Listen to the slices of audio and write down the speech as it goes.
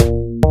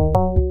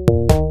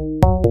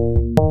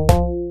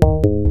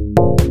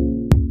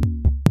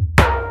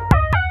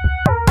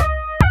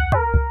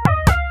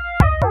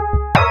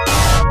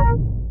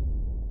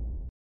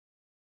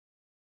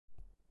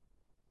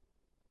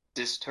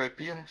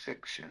Dystopian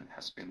fiction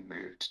has been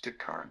moved to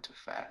current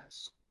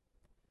affairs.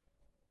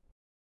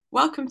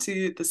 Welcome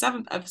to the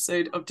seventh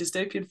episode of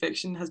Dystopian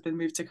Fiction Has Been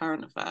Moved to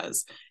Current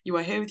Affairs. You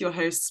are here with your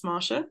hosts,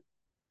 Marsha.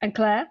 And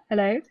Claire,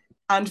 hello.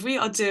 And we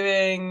are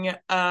doing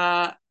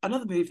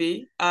another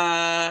movie,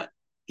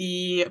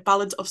 the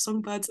Ballad of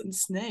Songbirds and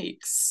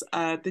Snakes,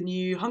 the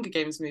new Hunger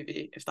Games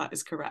movie, if that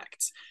is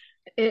correct.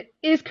 It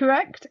is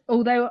correct,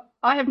 although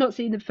I have not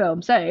seen the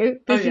film, so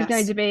this is going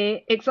yes. to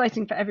be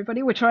exciting for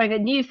everybody. We're trying a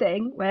new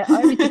thing where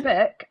I read the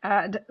book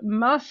and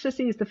Marsha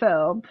sees the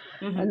film,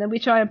 and then we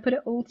try and put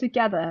it all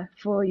together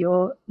for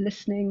your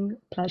listening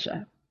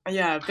pleasure.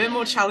 Yeah, a bit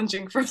more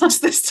challenging for us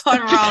this time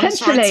around, trying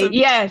Potentially, to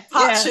yes,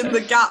 patch in the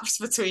gaps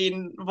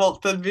between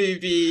what the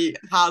movie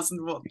has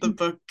and what the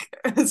book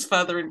is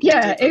further included.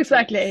 Yeah,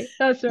 exactly.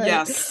 That's right.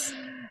 Yes.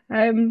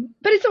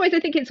 But it's always,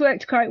 I think it's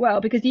worked quite well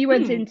because you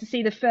went in to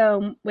see the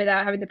film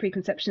without having the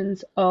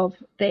preconceptions of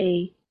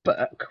the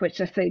book,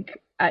 which I think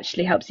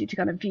actually helps you to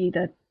kind of view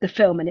the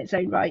film in its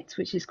own right,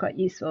 which is quite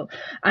useful.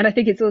 And I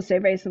think it's also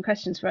raised some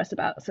questions for us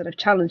about sort of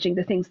challenging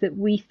the things that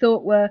we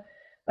thought were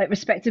like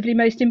respectively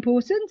most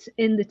important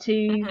in the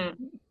two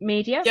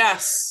media.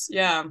 Yes,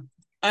 yeah.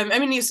 I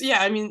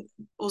mean,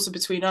 also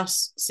between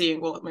us seeing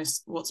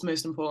what's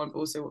most important, but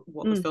also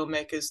what the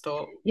filmmakers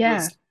thought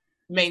was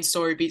main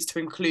story beats to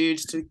include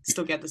to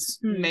still get this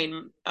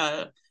main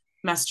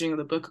messaging of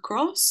the book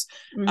across.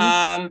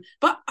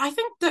 But I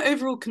think the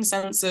overall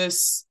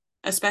consensus,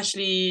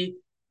 especially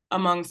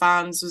among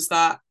fans, was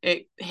that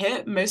it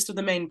hit most of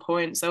the main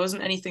points. There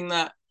wasn't anything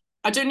that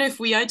I don't know if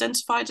we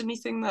identified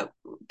anything that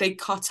they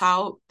cut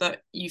out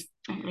that you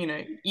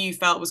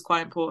felt was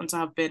quite important to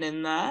have been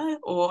in there,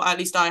 or at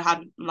least I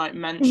hadn't like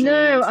mentioned.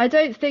 No, I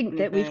don't think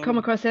that we've come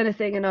across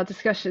anything in our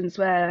discussions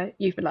where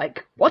you've been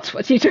like, "What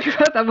are you talking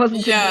about? That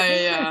wasn't."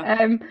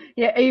 Yeah.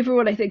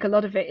 Overall, I think a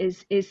lot of it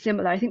is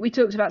similar. I think we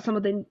talked about some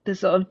of the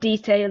sort of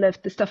detail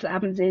of the stuff that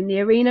happens in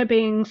the arena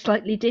being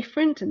slightly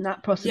different, and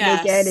that possibly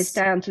again is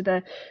down to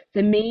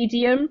the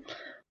medium.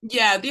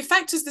 Yeah, the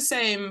effect is the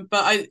same,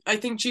 but I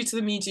think due to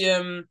the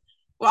medium,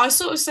 well, I was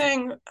sort of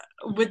saying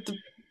with the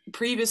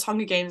previous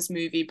Hunger Games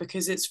movie,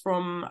 because it's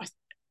from,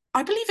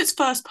 I believe it's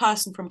first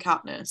person from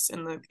Katniss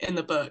in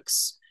the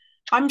books.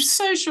 I'm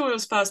so sure it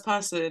was first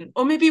person,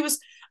 or maybe it was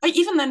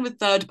even then with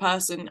third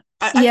person.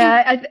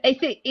 I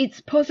think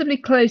it's possibly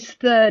close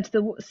third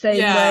the same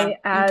way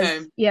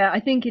as I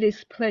think it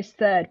is close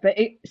third, but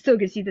it still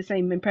gives you the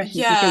same impression.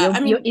 Yeah,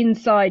 you're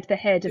inside the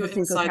head of a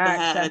single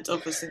character,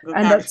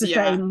 and that's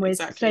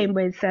the same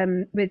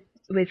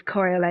with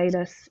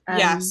Coriolanus.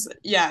 Yes,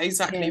 yeah,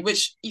 exactly. Yeah.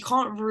 Which you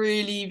can't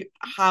really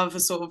have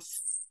a sort of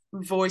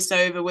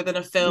voiceover within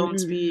a film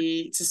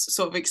to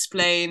sort of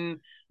explain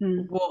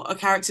what a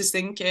character's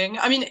thinking.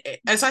 I mean,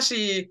 it's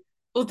actually,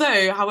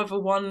 however,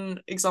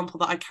 one example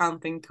that I can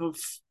think of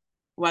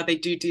where they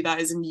do that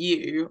is in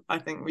You. I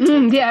think we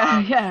talked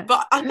about. Yeah.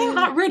 But I think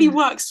that really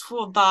works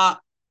for that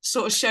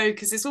sort of show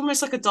because it's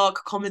almost like a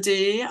dark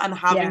comedy, and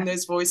having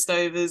those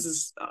voiceovers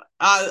is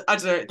I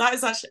don't know. That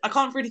is actually, I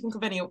can't really think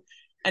of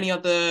any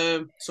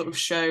other sort of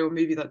show or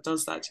movie that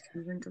does that.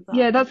 You can think of that.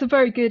 Yeah, that's a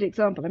very good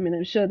example. I mean,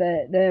 I'm sure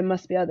there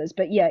must be others,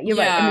 but yeah, you're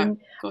right. I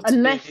mean,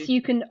 unless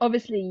you can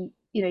obviously,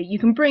 you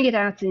can bring it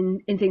out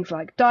in things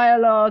like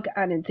dialogue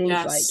and in things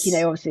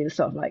like, obviously the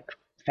sort of like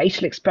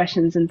facial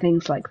expressions and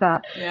things like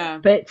that. Yeah.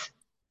 But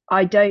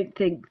I don't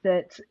think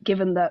that,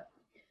 given that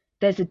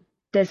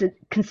there's a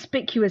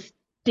conspicuous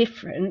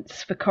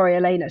difference for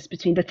Coriolanus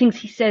between the things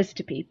he says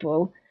to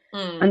people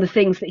and the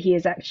things that he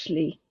is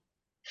actually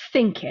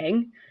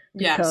thinking,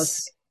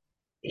 because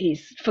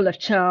he's full of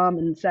charm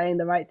and saying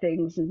the right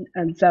things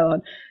and so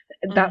on.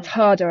 That's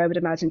harder, I would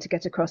imagine, to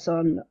get across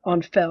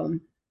on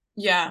film.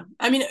 Yeah.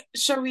 I mean,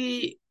 shall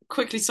we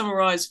quickly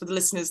summarize for the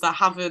listeners that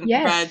haven't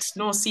read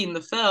nor seen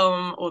the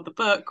film or the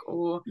book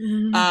or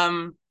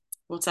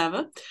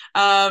whatever?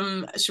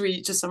 Should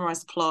we just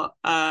summarize the plot?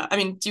 I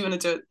mean, do you want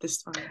to do it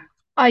this time?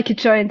 I could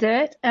try and do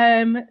it.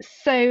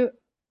 So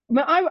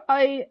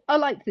I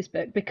liked this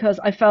book because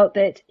I felt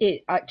that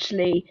it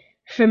actually,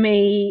 for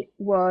me,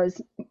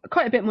 was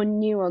quite a bit more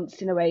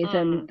nuanced in a way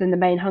than the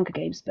main Hunger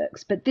Games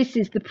books. But this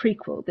is the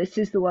prequel. This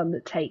is the one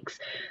that takes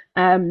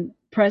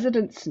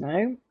President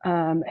Snow,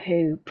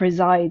 who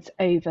presides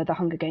over the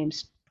Hunger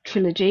Games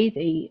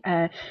trilogy,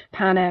 the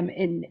Panem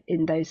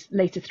in those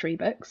later three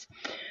books.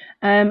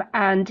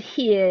 And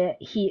here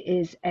he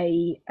is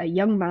a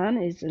young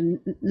man, is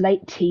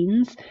late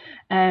teens,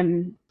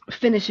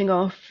 finishing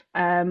off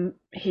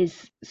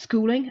his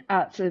schooling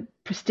at a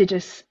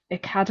prestigious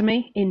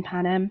academy in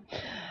Panem,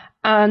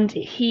 and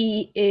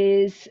he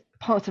is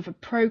part of a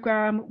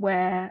program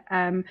where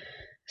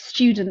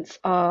students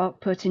are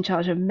put in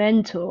charge of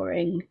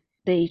mentoring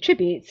the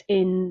tributes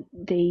in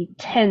the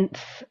 10th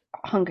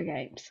Hunger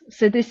Games.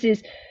 So this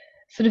is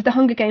sort of, the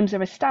Hunger Games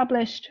are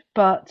established,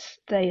 but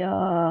they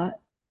are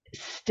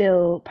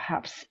still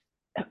perhaps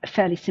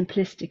fairly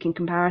simplistic in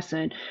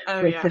comparison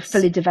with the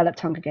fully developed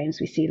Hunger Games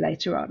we see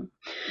later on.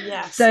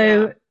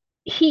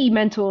 He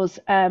mentors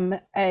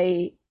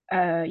a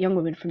young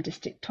woman from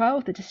District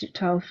 12, the District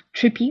 12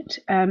 tribute.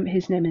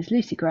 His name is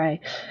Lucy Gray,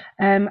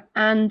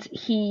 and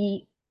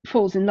he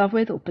falls in love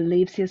with, or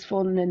believes he has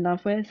fallen in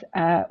love with,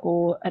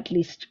 or at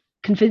least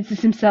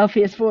convinces himself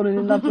he has fallen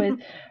in love with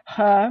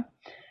her,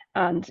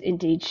 and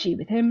indeed she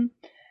with him,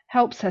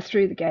 helps her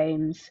through the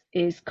games,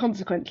 is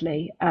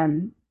consequently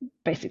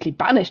basically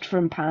banished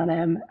from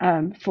Panem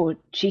for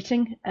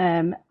cheating,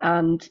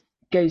 and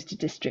goes to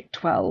District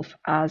 12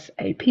 as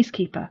a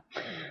peacekeeper,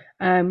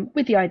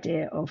 with the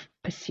idea of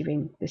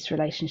pursuing this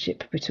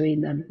relationship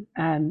between them.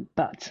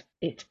 But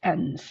it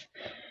ends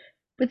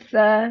with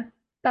that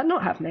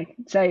not happening.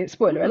 So,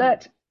 spoiler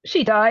alert,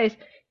 she dies,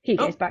 he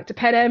goes back to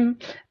Panem,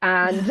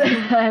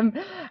 and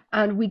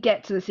and we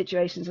get to the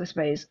situations, I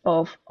suppose,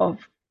 of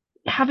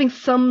having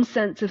some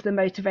sense of the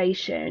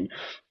motivation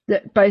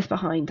that both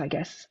behind, I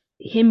guess,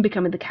 him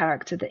becoming the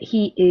character that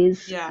he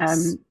is,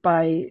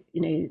 by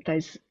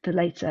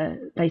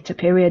the later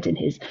period in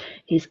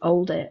his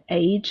older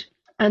age,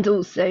 and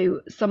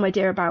also some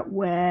idea about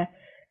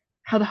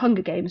how the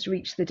Hunger Games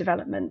reach the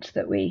development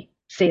that we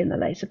see in the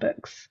later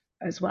books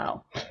as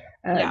well.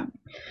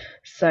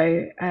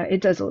 So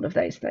it does all of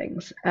those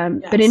things,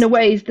 but in a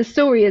way the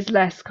story is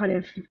less kind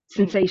of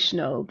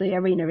sensational. The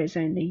arena is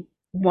only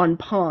one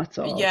part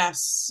of a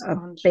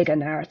bigger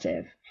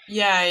narrative.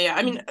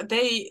 I mean,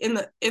 they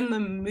in the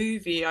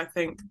movie, I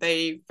think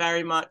they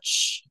very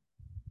much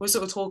were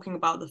sort of talking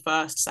about the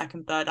first,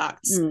 second, third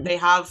acts. They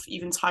have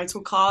even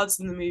title cards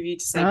in the movie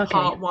to say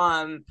part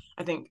 1,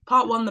 I think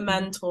part 1 the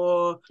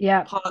mentor,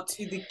 part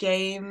 2 the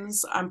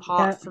games, and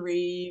part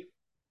 3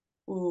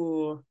 I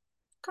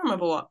can't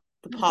remember what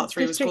the part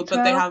 3 was called,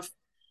 but they have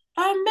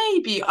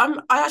maybe I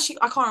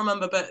can't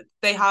remember, but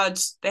they had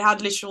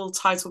literal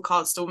title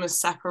cards to almost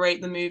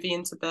separate the movie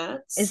into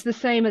bits. It's the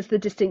same as the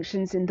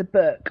distinctions in the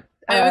book.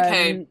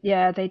 Okay.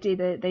 They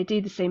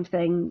do the same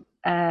thing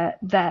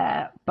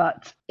there,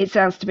 but it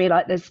sounds to me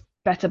like there's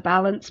better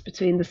balance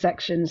between the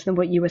sections than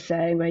what you were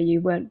saying, where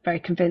you weren't very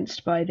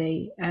convinced by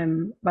the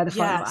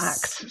final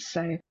act.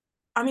 So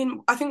I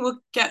mean, I think we'll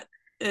get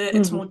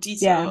into more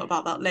detail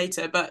about that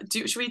later, but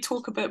should we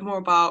talk a bit more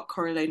about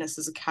Coriolanus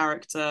as a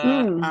character?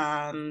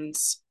 And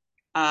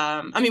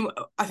I mean,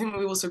 I think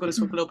we also got to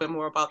talk a little bit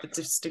more about the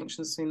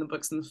distinctions between the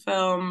books and the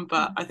film,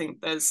 but I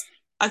think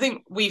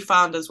we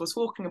found, as we're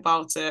talking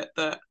about it,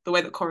 that the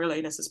way that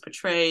Coriolanus is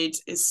portrayed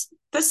there's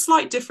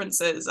slight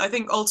differences. I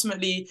think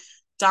ultimately,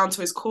 down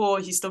to his core,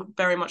 he's still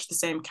very much the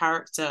same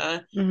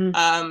character.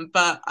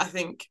 But I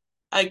think,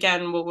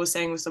 again, what we're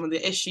saying with some of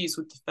the issues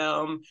with the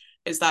film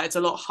is that it's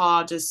a lot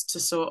harder to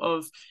sort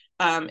of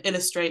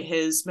illustrate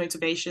his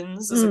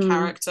motivations as a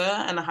character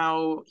and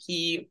how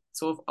he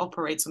sort of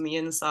operates on the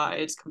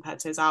inside compared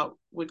to his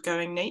outward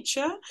going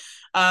nature.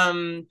 I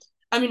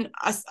mean,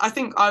 I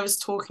think I was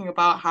talking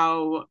about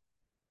how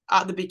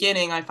at the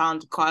beginning I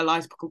found quite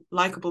a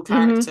likable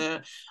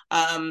character.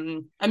 I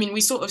mean,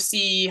 we sort of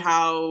see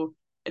how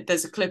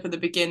there's a clip at the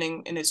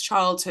beginning in his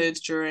childhood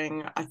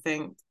during, I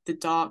think, the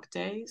dark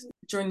days,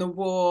 during the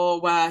war,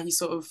 where he's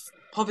sort of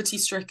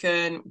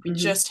poverty-stricken. We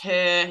just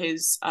hear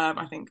his,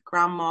 I think,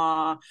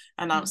 grandma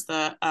announce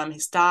that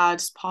his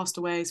dad's passed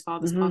away, his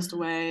father's passed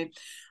away.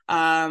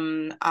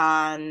 And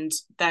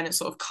then it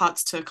sort of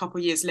cuts to a couple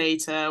of years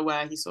later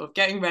where he's sort of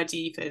getting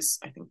ready for his,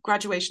 I think,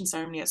 graduation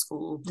ceremony at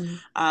school.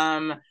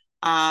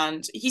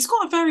 And he's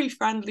got a very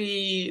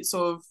friendly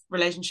sort of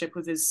relationship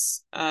with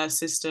his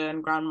sister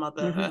and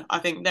grandmother. I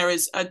think there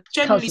is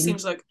generally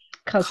seems like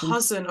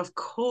cousin, of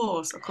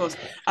course.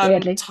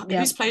 Weirdly,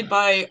 who's played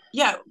by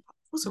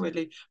also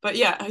weirdly, but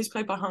who's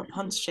played by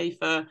Hans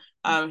Schaefer,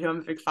 who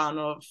I'm a big fan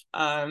of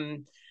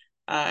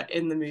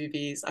in the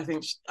movies. I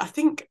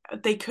think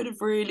they could have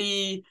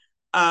really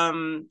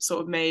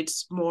sort of made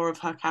more of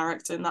her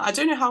character in that. I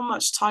don't know how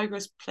much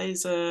Tigris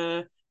plays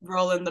a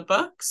role in the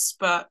books,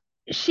 but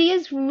she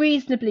is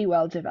reasonably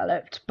well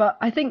developed, but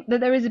I think that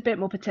there is a bit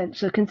more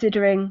potential,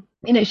 considering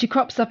she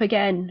crops up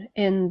again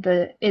in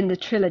the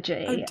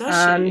trilogy. Oh,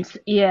 does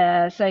she?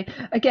 So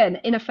again,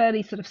 in a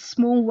fairly sort of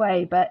small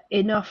way, but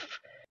enough.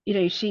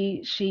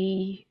 She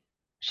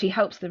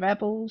helps the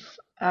rebels,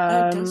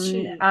 does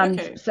she?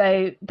 and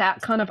so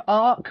that kind of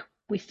arc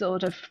we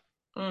sort of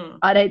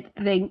I don't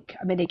think,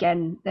 I mean,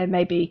 again, there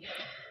may be,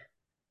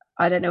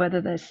 I don't know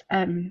whether there's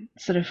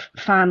sort of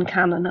fan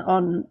canon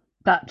on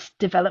that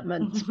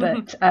development,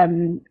 but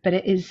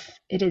it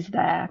is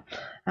there.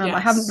 I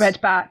haven't read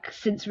back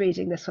since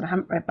reading this one. I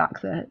haven't read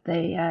back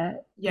the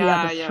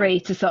other three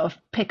to sort of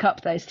pick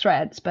up those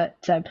threads, but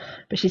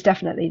she's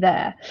definitely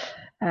there.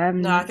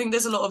 No, I think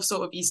there's a lot of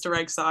sort of Easter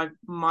eggs that I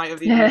might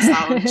have even missed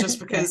out on, just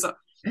because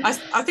I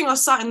think I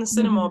sat in the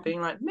cinema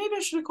being like, maybe I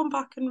should have gone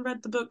back and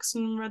read the books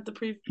and read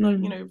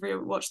the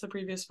watched the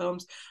previous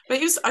films. But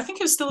I think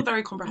it was still a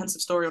very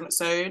comprehensive story on its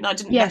own. I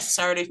didn't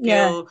necessarily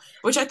feel,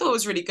 which I thought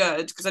was really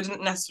good, because I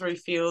didn't necessarily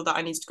feel that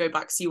I needed to go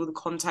back, see all the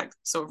context,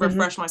 sort of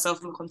refresh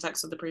myself in the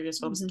context of the previous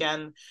films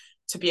again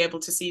to be able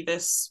to see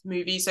this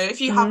movie. So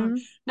if you have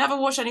never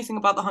watched anything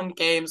about the Hunger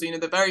Games, or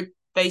the very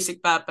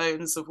basic bare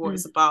bones of what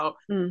it's about,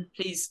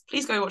 please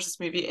go watch this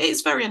movie.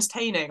 It's very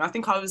entertaining. I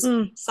think I was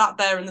sat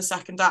there in the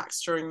second act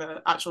during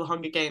the actual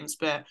Hunger Games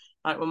bit,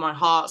 like with my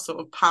heart sort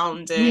of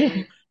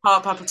pounding,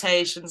 heart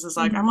palpitations. I was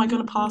like, am I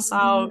going to pass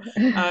out?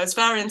 It's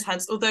very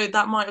intense, although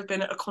that might have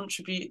been a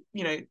contribute,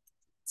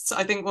 so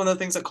I think one of the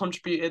things that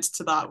contributed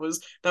to that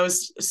was there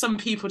was some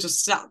people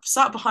just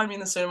sat behind me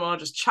in the cinema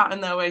just chatting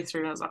their way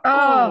through, and I was like,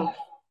 oh,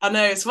 I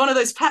know, it's one of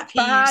those pet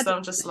peeves that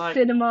I'm just like,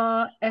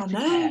 cinema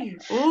etiquette. I know,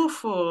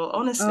 awful,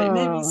 honestly.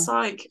 Maybe it's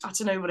like, I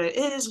don't know what it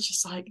is. It's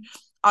just like,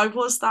 I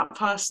was that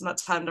person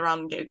that turned around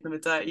and gave them a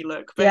dirty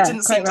look, but it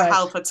didn't seem to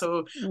help at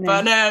all. No.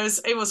 But no,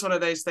 it was one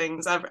of those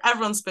things.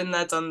 Everyone's been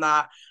there, done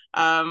that.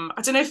 I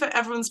don't know if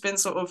everyone's been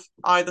sort of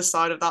either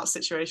side of that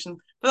situation,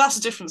 but that's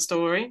a different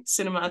story.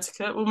 Cinema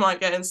etiquette, we might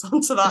get into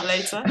that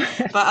later.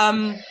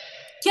 But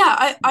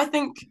yeah, I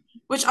think,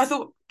 which I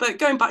thought, but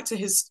going back to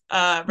his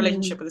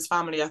relationship with his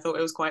family, I thought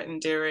it was quite an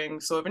endearing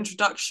sort of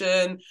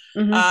introduction.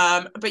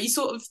 But you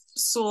sort of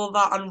saw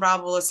that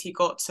unravel as he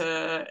got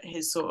to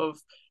his sort of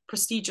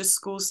prestigious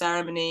school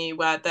ceremony,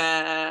 where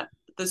the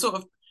sort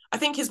of, I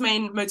think his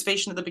main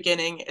motivation at the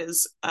beginning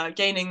is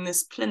gaining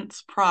this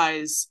plinth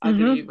prize, I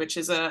believe, which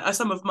is a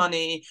sum of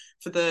money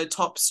for the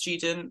top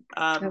student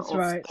of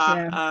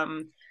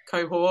that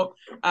cohort,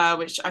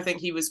 which I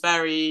think he was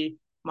very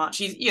much,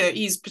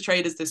 he's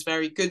portrayed as this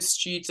very good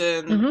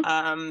student,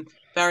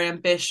 very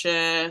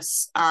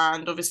ambitious,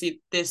 and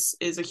obviously this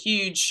is a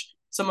huge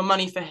sum of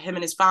money for him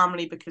and his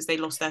family because they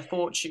lost their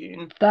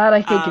fortune. That,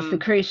 I think, is the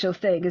crucial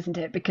thing, isn't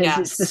it? Because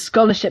it's the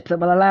scholarship that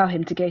will allow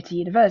him to go to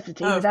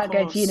university. Without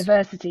going to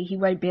university, he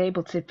won't be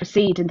able to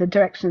proceed in the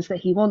directions that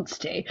he wants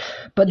to.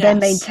 But then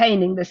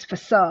maintaining this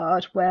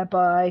facade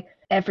whereby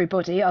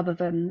everybody, other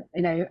than,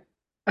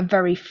 a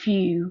very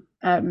few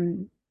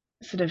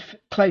sort of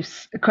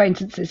close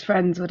acquaintances,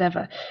 friends,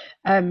 whatever,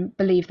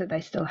 believe that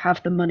they still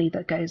have the money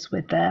that goes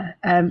with their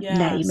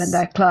name and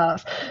their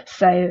class.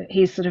 So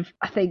he's sort of,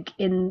 I think,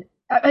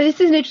 this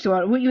is an interesting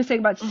one. What you were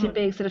saying about him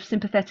being sort of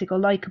sympathetic or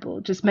likable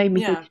just made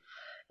me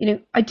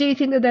think, I do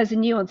think that there's a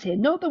nuance here.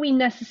 Not that we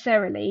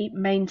necessarily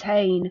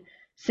maintain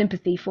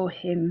sympathy for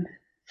him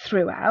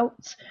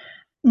throughout.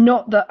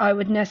 Not that I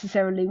would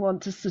necessarily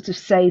want to sort of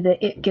say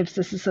that it gives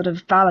us a sort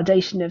of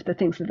validation of the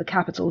things that the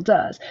capital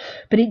does,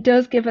 but it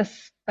does give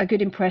us a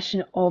good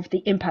impression of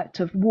the impact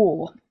of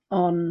war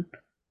on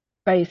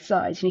both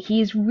sides.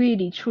 He is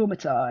really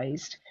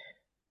traumatized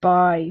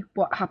by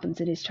what happens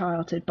in his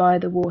childhood, by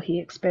the war he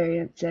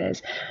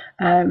experiences,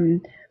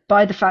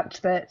 by the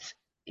fact that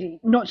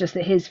not just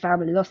that his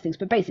family lost things,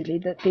 but basically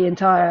that the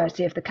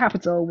entirety of the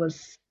capital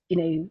was,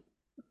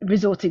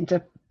 resorting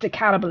to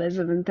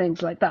cannibalism and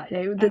things like that.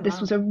 That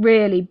this was a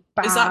really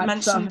bad. Is that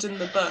mentioned in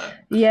the book?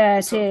 Yeah,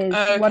 it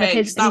is. One of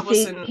his.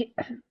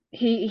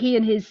 He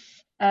and his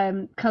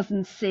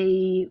cousins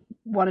see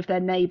one of their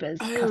neighbours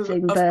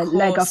cutting the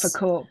leg off a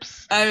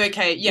corpse. Oh,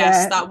 okay.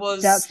 Yes,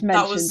 that's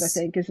mentioned, I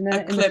think, isn't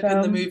it? A clip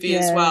in the movie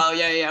as well.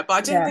 Yeah. But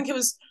I didn't think it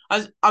was.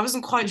 I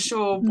wasn't quite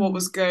sure what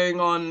was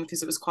going on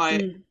because it was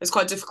quite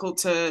difficult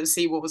to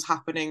see what was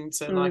happening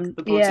to like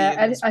the body. Yeah,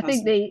 and I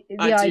think the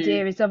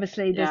idea is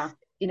obviously this.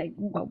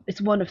 Well,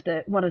 it's one of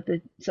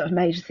the sort of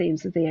major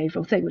themes of the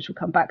overall thing, which we'll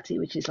come back to,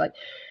 which is like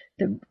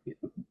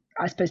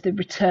I suppose the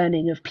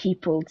returning of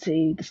people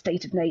to the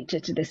state of nature,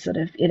 to this sort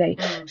of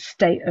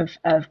state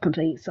of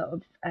complete sort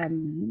of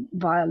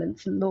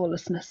violence and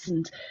lawlessness.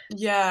 And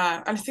and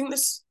I think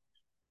there's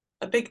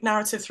a big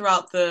narrative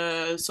throughout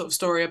the sort of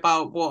story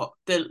about what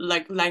the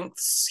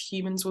lengths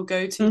humans will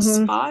go to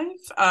survive,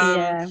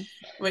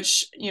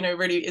 which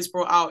really is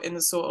brought out in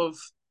the sort of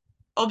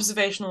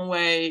observational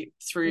way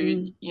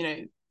through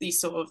these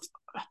sort of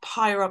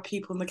higher up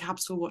people in the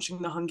capital watching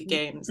the Hunger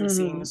Games and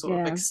seeing the sort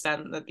of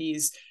extent that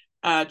these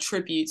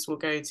tributes will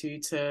go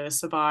to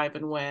survive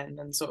and win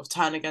and sort of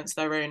turn against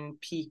their own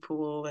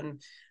people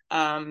and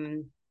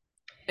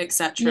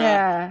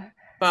etc.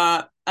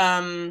 But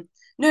no,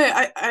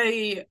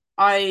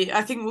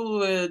 I think we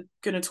were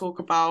going to talk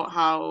about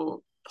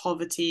how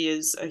poverty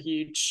is a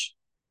huge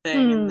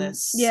thing in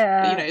this.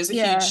 It's a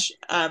huge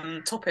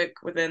topic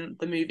within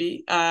the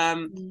movie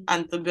and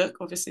the book,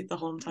 obviously the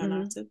whole entire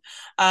narrative,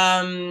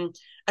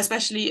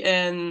 especially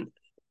in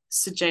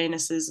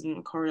Sejanus's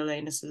and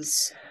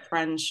Coriolanus's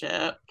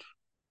friendship.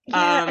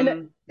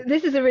 And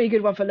this is a really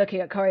good one for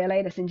looking at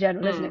Coriolanus in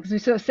general, isn't it? Because we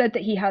sort of said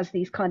that he has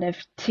these kind of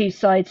two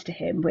sides to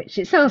him, which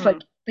it sounds like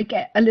they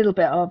get a little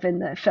bit of in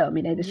the film.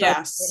 The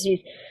side that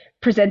he's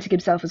presenting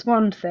himself as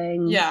one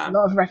thing, a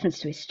lot of reference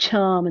to his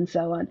charm and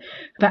so on.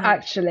 But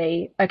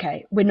actually,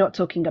 we're not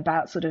talking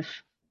about sort of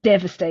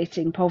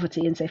devastating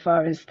poverty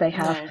insofar as they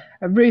have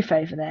a roof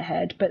over their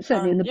head, but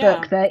certainly in the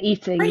book they're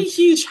eating pretty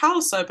huge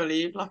house, I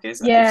believe. Like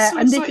it's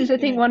and this is I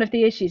think one of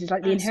the issues is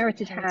like the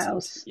inherited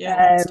house,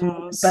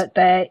 but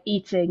they're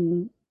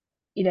eating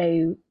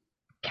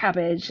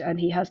cabbage, and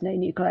he has no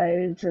new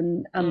clothes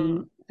and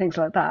things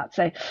like that.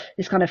 So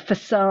this kind of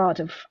facade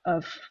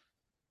of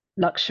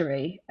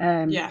luxury.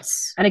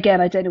 Yes. And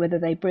again, I don't know whether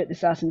they brought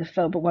this out in the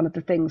film, but one of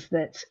the things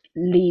that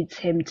leads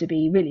him to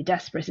be really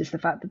desperate is the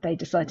fact that they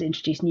decide to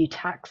introduce new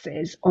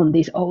taxes on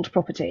these old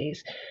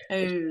properties,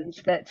 which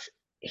means that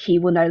he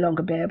will no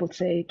longer be able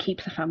to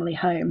keep the family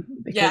home.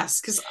 Yes,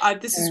 because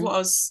this is what I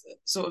was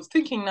sort of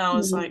thinking now,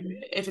 is like,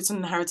 if it's an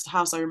inherited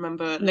house, I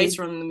remember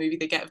later on in the movie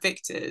they get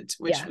evicted,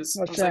 which was,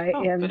 I was right.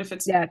 like, oh, but if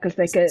it's, because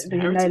they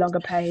can no longer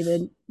pay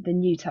the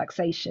new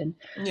taxation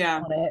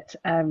on it.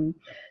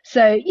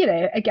 So, you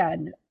know,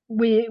 again,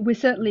 we're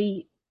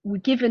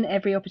given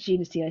every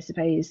opportunity, I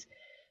suppose,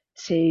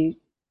 to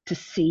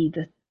see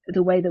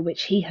the way in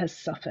which he has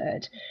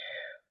suffered,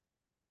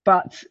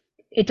 but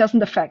it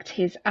doesn't affect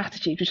his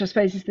attitude, which I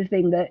suppose is the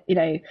thing that, you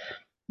know,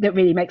 that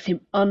really makes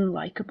him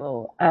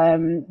unlikable.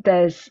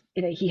 There's,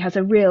 you know, he has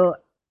a real,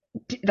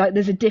 like,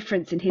 there's a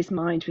difference in his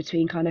mind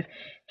between kind of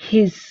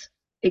his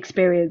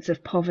experience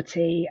of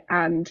poverty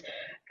and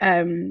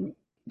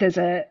there's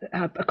a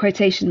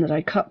quotation that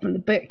I cut from the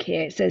book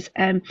here. It says,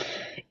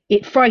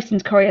 it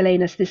frightened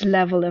Coriolanus, this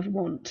level of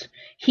want.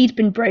 He'd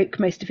been broke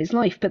most of his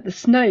life, but the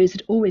Snows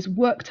had always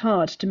worked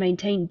hard to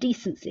maintain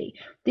decency.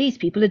 These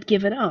people had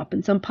given up,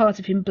 and some part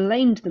of him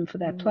blamed them for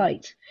their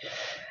plight.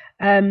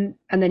 And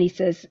then he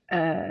says,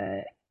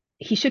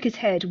 he shook his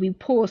head. We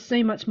pour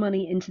so much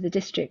money into the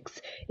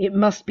districts. It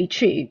must be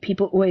true.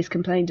 People always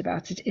complained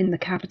about it in the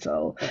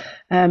capital.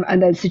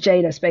 And then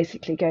Sejanus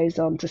basically goes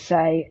on to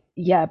say,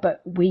 yeah,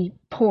 but we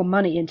pour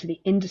money into the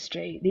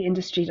industry. The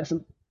industry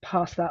doesn't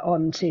pass that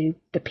on to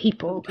the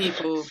people.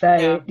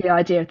 So the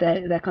idea of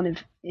they're kind of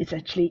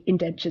essentially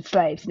indentured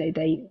slaves. You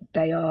know,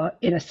 they are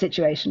in a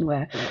situation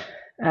where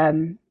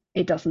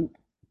it doesn't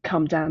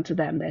come down to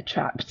them. They're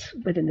trapped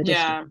within the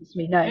district, as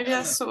we know. Maybe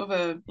that's sort of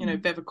a, you know,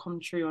 bit of a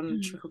commentary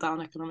on trickle down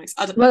economics.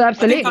 Well,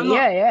 absolutely. I think I'm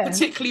not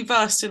particularly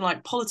versed in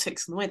like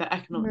politics and the way that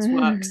economics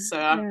works, so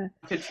I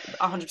could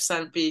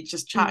 100% be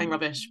just chatting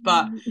rubbish.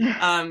 But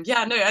I mean,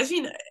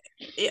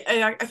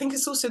 I think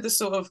it's also the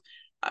sort of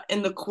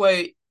in the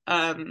quote,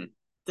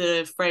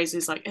 the phrase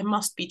is like, it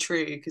must be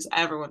true because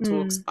everyone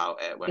talks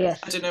about it. Whereas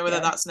I don't know whether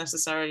that's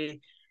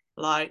necessarily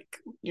like,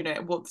 you know,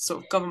 what the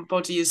sort of government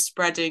body is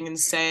spreading and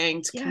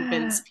saying to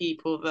convince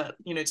people that,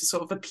 you know, to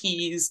sort of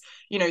appease,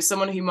 you know,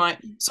 someone who might,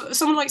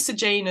 someone like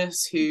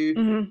Sejanus,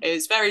 who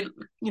is very,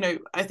 you know,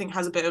 I think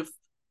has a bit of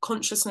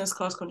class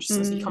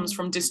consciousness. He comes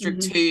from District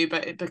 2,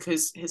 but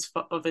because his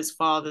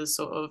father's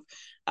sort of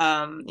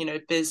you know,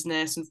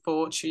 business and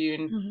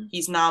fortune,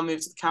 he's now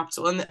moved to the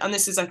capital. And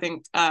this is, I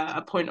think,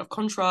 a point of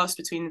contrast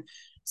between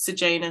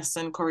Sejanus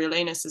and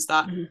Coriolanus, is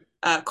that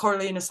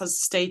Coriolanus has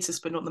the status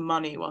but not the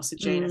money, while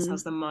Sejanus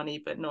has the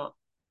money but not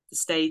the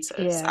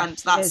status. And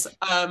that's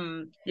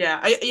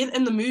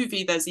in the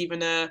movie there's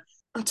even a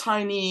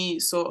tiny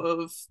sort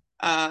of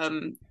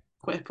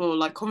quip or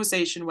like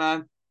conversation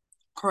where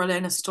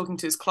Coriolanus is talking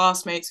to his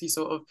classmates. He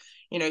sort of,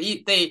 you know,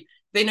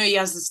 they know he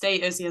has the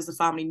status, he has the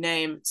family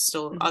name.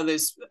 Still,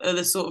 others are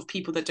the sort of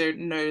people that don't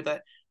know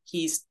that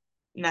he's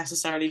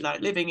necessarily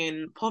like living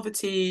in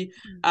poverty.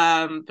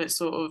 But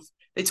sort of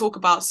they talk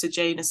about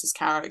Sejanus's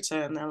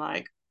character, and they're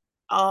like,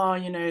 oh,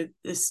 you know,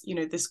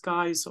 this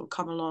guy's sort of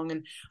come along.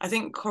 And I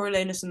think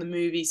Coriolanus in the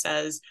movie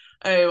says,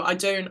 oh,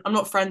 I'm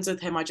not friends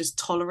with him, I just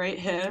tolerate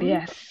him.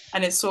 Yes.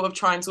 And it's sort of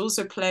trying to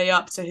also play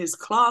up to his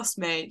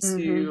classmates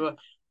who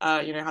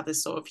you know, have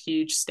this sort of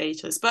huge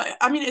status. But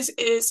I mean,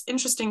 it's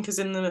interesting because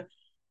in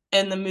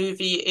the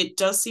movie it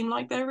does seem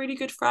like they're really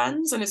good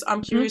friends, and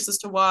I'm curious as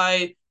to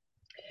why,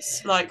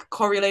 like,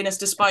 Coriolanus,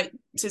 despite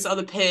his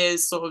other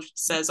peers sort of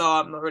says, oh,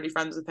 I'm not really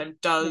friends with him,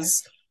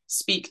 does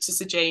speak to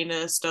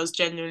Sejanus, does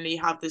genuinely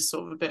have this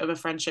sort of a bit of a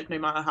friendship, no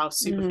matter how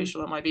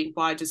superficial it might be.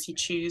 Why does he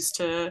choose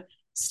to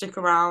stick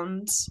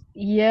around?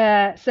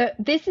 Yeah, so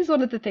this is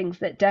one of the things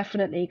that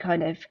definitely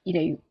kind of, you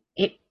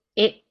know,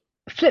 it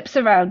flips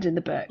around in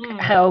the book,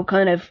 how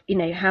kind of, you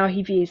know, how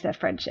he views their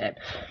friendship.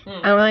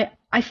 And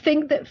I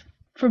think that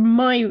from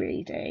my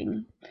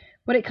reading,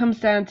 what it comes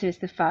down to is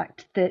the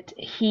fact that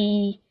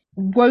he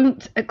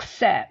won't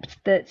accept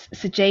that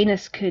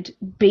Sejanus could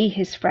be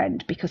his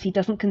friend because he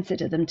doesn't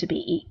consider them to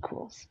be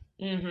equals.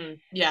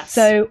 Yes.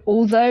 So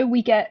although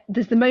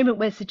there's the moment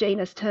where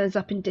Sejanus turns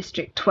up in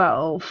District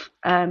 12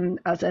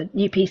 as a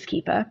new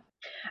peacekeeper,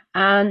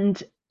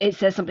 and it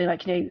says something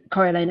like, you know,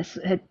 Coriolanus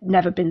had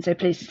never been so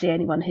pleased to see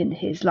anyone in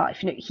his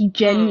life. You know, he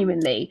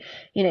genuinely,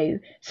 you know,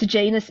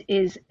 Sejanus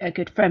is a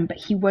good friend, but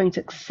he won't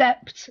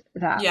accept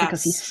that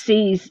because he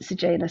sees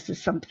Sejanus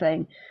as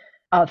something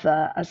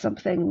other, as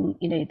something,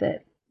 you know,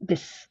 that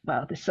this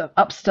sort of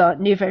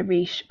upstart, nouveau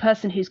riche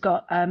person who's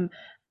got,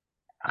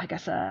 I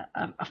guess, a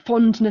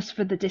fondness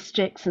for the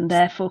districts and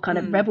therefore kind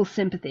of rebel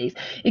sympathies.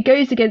 It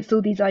goes against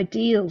all these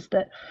ideals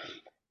that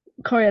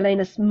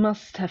Coriolanus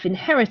must have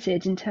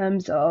inherited in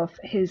terms of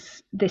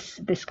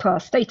this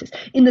class status,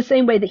 in the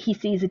same way that he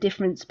sees a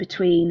difference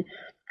between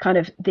kind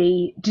of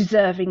the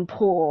deserving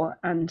poor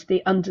and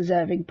the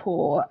undeserving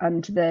poor,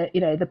 and the, you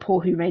know, the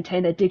poor who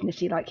maintain their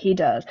dignity like he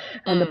does,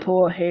 and the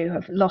poor who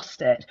have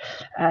lost it,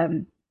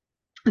 and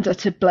are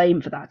to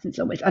blame for that in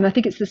some ways. And I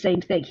think it's the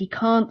same thing. He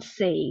can't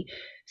see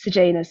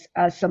Sejanus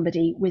as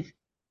somebody with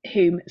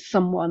whom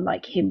someone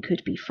like him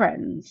could be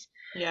friends.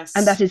 Yes.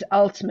 And that is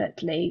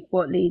ultimately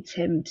what leads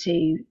him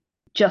to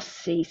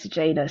just see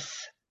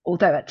Sejanus,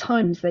 although at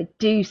times they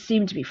do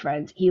seem to be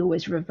friends, he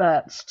always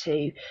reverts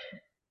to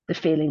the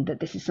feeling that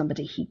this is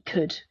somebody he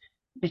could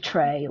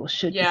betray or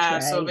should betray.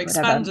 Sort of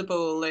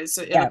expendable. Whatever. It's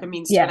like a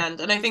means to an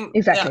end. And I think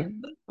exactly.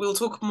 We'll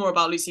talk more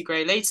about Lucy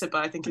Gray later,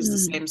 but I think it's the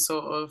same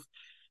sort of,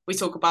 we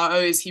talk about,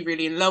 is he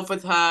really in love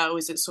with her, or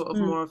is it sort of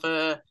more of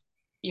a,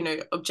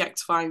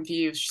 objectifying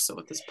view? She's sort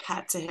of this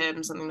pet to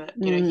him, something that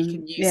he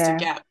can use to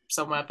get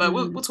somewhere. But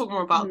we'll talk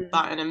more about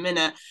that in a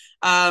minute.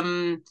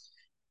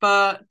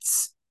 But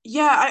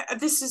yeah,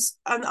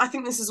 I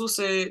think this is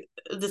also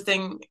the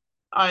thing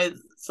I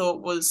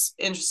thought was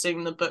interesting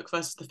in the book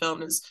versus the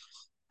film is,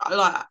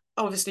 like,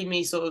 obviously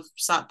me sort of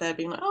sat there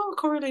being like, oh,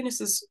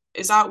 Coriolanus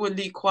is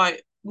outwardly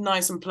quite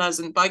nice and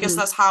pleasant, but I guess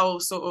that's how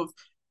sort of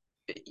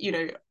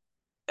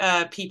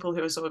people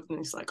who are sort of in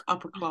these like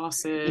upper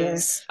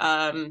classes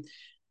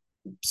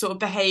sort of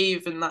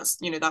behave, and that's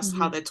that's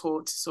how they're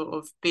taught to sort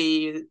of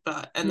be.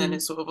 But then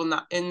it's sort of on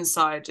that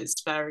inside,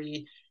 it's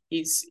very,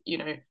 he's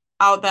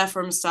out there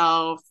for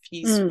himself,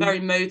 he's very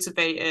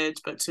motivated,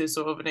 but to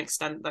sort of an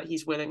extent that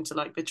he's willing to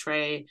like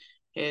betray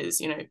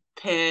his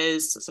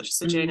peers such as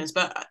Sejanus.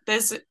 But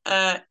there's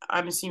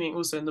I'm assuming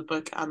also in the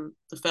book and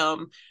the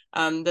film,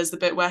 there's the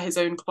bit where his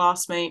own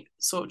classmate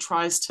sort of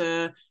tries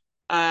to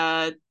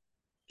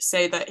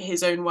say that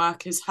his own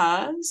work is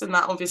hers, and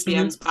that obviously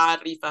ends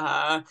badly for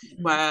her,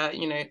 where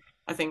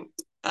I think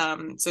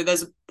so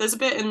there's a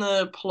bit in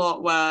the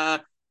plot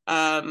where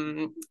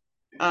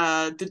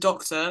the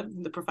doctor,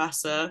 the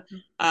professor,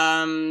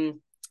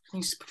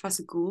 he's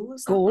Professor Gould,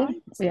 is that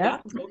right?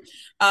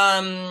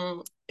 Yeah.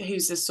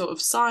 Who's this sort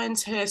of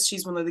scientist,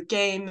 she's one of the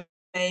game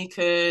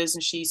makers,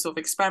 and she sort of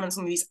experiments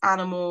on these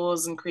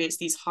animals and creates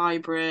these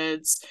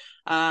hybrids,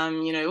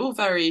 all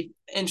very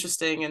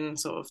interesting and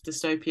sort of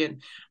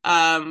dystopian.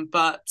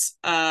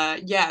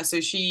 So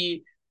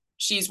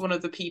she's one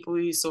of the people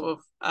who sort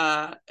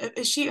of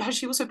has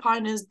she also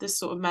pioneered this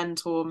sort of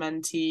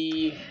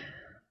mentor-mentee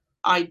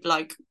I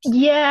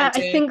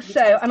think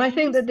so, and I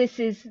think that this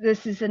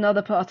is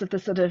another part of the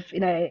sort of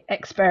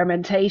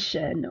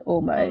experimentation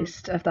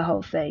almost of the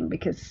whole thing,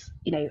 because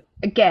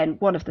again,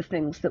 one of the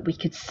things that we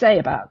could say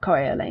about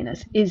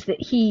Coriolanus is that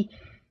he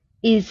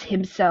is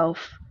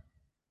himself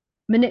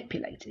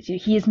manipulated.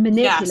 He is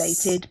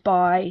manipulated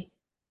by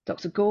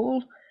Dr.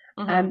 Gould.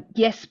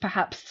 Yes,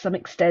 perhaps to some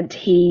extent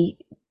he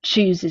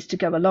chooses to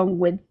go along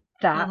with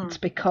that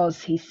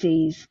because he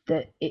sees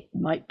that it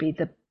might be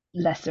the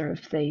lesser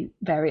of the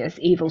various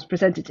evils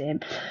presented to him.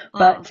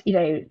 But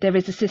there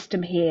is a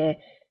system here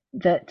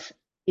that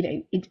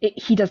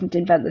he doesn't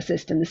invent the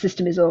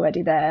system is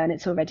already there, and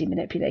it's already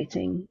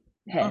manipulating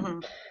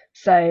him.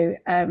 So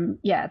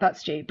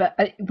that's true, but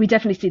we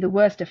definitely see the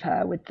worst of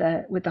her with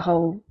the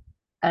whole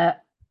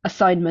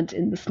assignment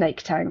in the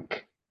snake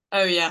tank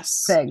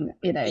thing.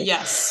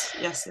 Yes.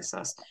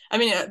 I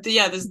mean,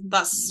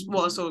 that's what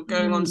I was sort of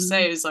going on to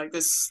say, is like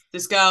this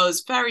girl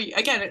is very,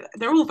 again,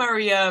 they're all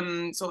very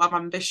sort of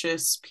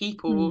ambitious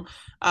people,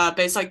 but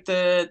it's like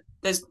there's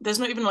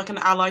not even like an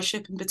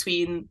allyship in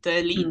between the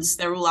elites.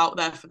 They're all out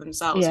there for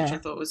themselves, which I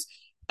thought was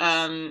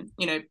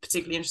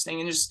particularly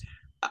interesting. And just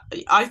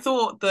I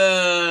thought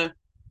I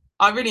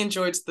really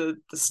enjoyed the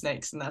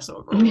snakes and their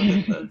sort of role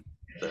within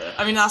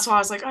I mean, that's why I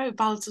was like, oh,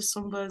 Ballad of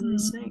Songbirds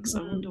and Snakes. I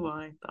wonder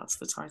why that's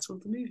the title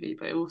of the movie.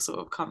 But it all sort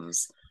of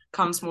comes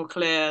more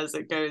clear as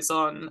it goes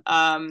on.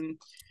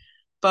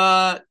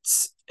 But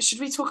should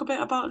we talk a bit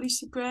about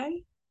Lucy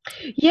Gray?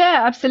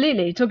 Yeah,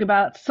 absolutely. Talk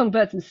about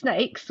songbirds and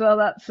snakes. Well,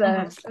 that's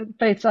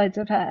both sides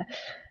of her.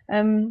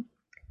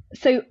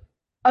 So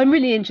I'm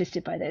really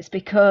interested by this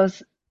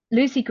because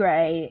Lucy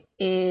Gray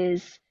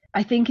is,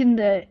 I think in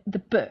the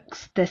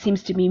books, there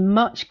seems to be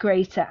much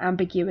greater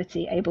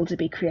ambiguity able to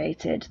be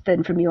created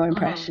than from your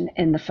impression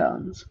in the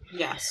films.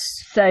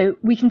 Yes. So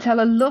we can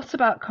tell a lot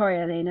about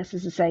Coriolanus,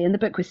 as I say, in the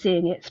book we're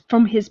seeing it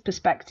from his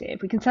perspective.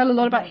 We can tell a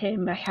lot about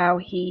him, how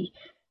he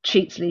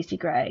treats Lucy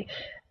Gray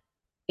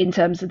in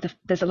terms of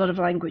there's a lot of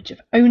language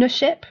of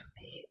ownership.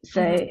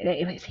 So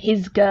it's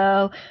his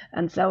girl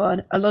and so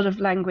on. A lot of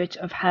language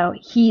of how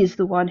he is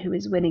the one who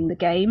is winning the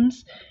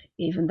games,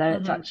 even though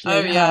it's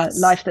actually her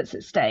life that's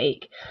at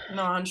stake.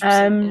 No,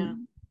 100%.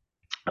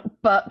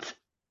 But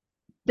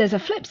there's a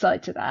flip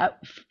side to that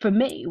for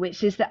me,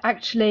 which is that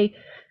actually,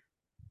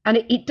 and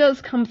it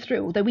does come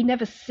through, although we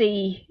never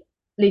see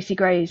Lucy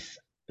Gray's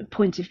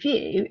point of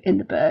view in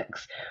the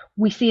books,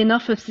 we see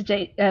enough of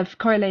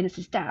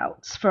Coriolanus's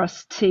doubts for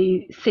us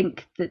to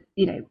think that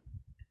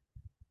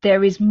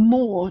there is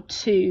more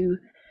to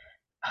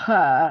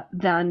her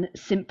than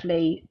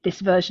simply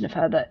this version of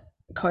her that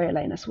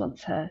Coriolanus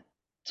wants her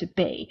to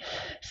be.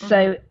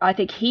 So I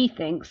think he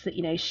thinks that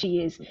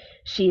he's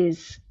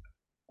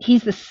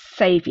the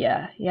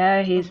savior,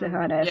 he's the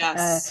kind of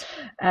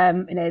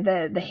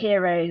the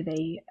hero,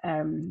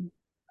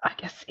 I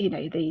guess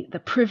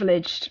the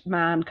privileged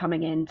man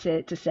coming in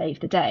to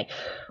save the day.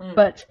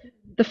 But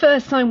the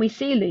first time we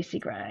see Lucy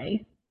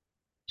Gray,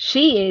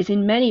 she is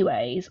in many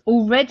ways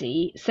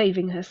already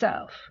saving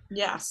herself.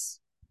 Yes.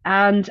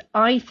 And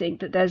I think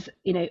that there's,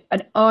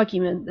 an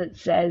argument that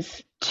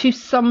says, to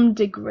some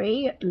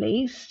degree at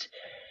least,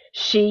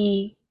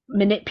 she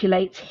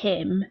manipulates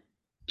him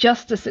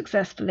just as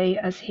successfully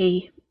as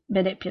he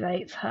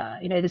manipulates her.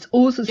 There's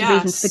all sorts of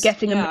reasons for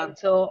getting a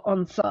mentor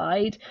on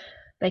side.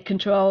 They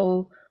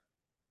control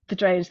the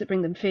drones that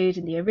bring them food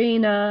in the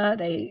arena.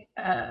 They,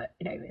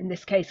 in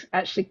this case,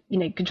 actually,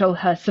 control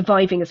her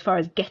surviving as far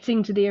as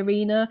getting to the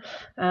arena,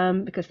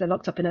 because they're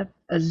locked up in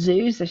a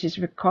zoo. So she's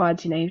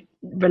required,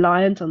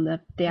 reliant on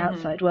the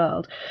outside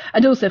world.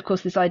 And also, of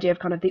course, this idea of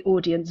kind of the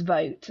audience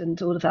vote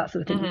and all of that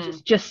sort of thing, which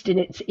is just in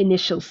its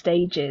initial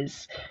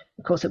stages.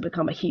 Of course, it'll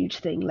become a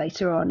huge thing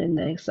later on in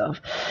the sort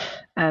of,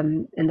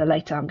 in the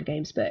later Hunger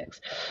Games books.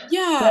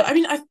 Yeah, but, I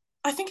mean,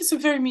 I think it's a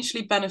very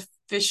mutually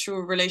beneficial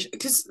relation,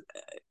 because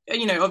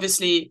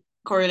obviously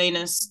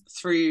Coriolanus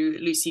through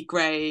Lucy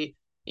Gray,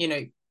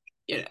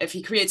 if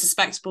he creates a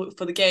spectacle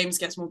for the games,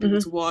 gets more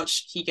people to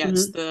watch, he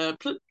gets the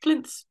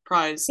Plinth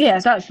Prize. Yeah,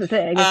 that's the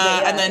thing.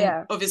 And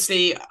then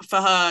obviously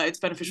for her, it's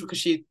beneficial because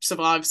she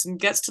survives and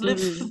gets to live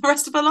the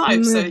rest of her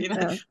life.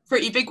 So,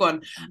 pretty big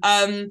one.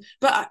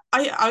 But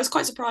I was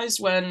quite surprised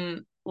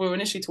when we were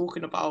initially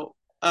talking about,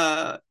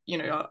 our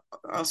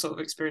sort of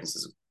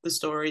experiences of the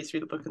story through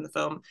the book and the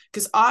film,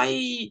 because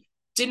I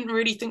didn't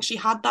really think she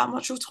had that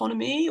much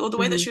autonomy, or the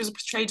way that she was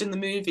portrayed in the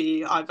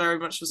movie. I very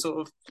much was sort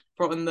of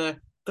brought in the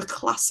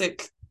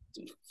classic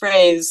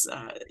phrase,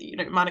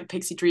 manic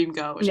pixie dream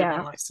girl, which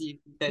everyone likes to use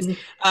this.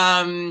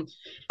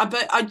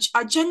 But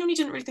I genuinely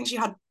didn't really think she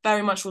had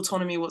very much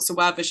autonomy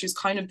whatsoever. She was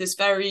kind of this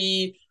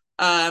very,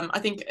 I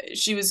think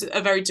she was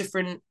a very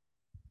different,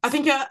 I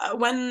think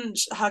when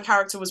her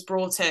character was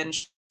brought in,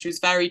 she was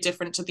very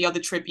different to the other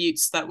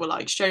tributes that were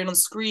like shown on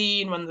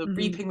screen when the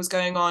reaping was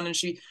going on, and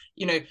she,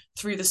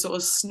 threw the sort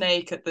of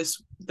snake at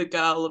the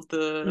girl of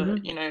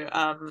the,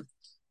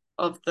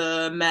 of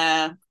the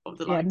mayor of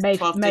the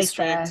 12th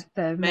district,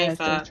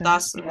 Mayfair.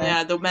 That's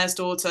the mayor's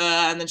daughter,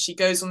 and then she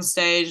goes on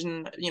stage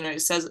and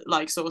says,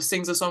 like, sort of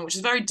sings a song which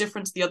is very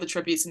different to the other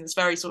tributes, and it's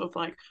very sort of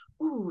like,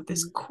 ooh,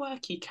 this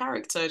quirky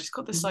character. She's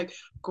got this like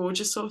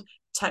gorgeous sort of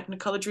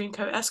Technicolor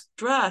Dreamcoat-esque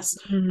dress,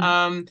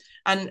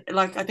 and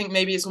like I think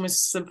maybe it's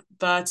almost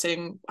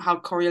subverting how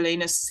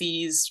Coriolanus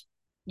sees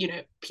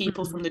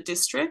people from the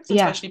district,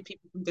 especially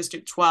people from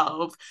District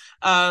 12,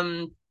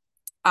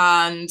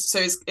 and so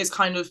it's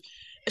kind of,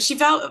 she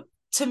felt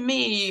to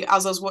me,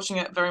 as I was watching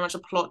it, very much a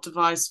plot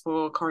device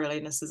for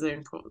Coriolanus'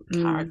 own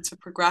character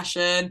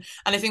progression.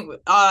 And I think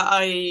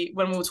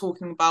when we were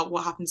talking about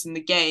what happens in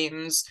the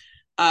games,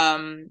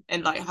 and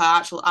like her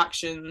actual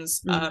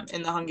actions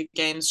in the Hunger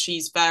Games,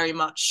 she's very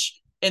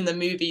much, in the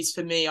movies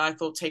for me, I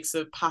thought takes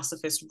a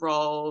pacifist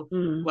role,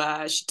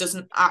 where she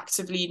doesn't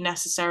actively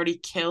necessarily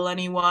kill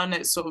anyone.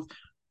 It's sort of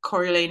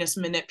Coriolanus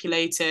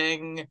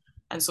manipulating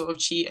and sort of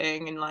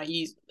cheating and like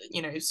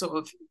sort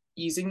of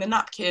using the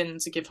napkin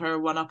to give her a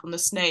one up on the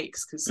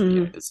snakes, because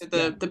so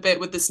the bit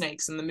with the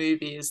snakes in the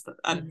movie is that,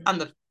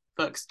 and the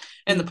books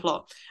in the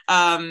plot,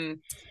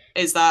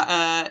 is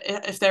that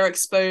if they're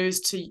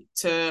exposed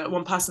to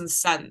one person's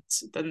scent,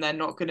 then they're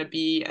not going to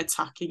be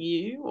attacking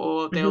you,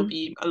 or they'll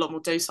be a lot more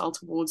docile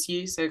towards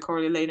you. So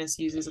Coriolanus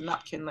uses a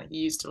napkin that he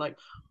used to like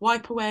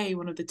wipe away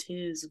one of the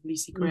tears of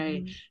Lucy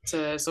Gray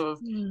to sort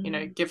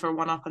of give her a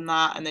one up on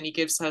that, and then he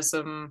gives her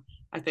some,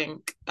 I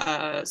think,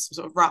 some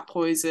sort of rat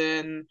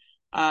poison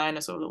in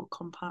a sort of little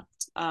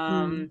compact,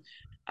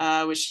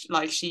 which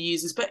like she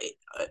uses, but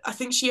I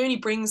think she only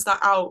brings that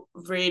out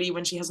really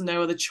when she has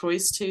no other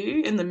choice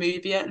to, in the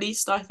movie at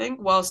least, I think,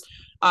 whilst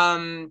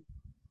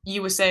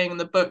you were saying in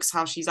the books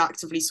how she's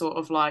actively sort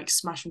of like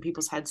smashing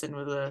people's heads in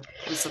with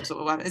some sort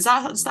of weapon. Does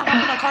that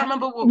happen? I can't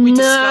remember what we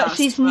discussed. No,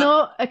 she's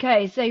not.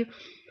 Okay, so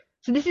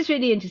this is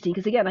really interesting,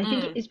 because again, I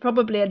think it's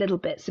probably a little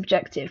bit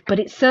subjective, but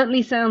it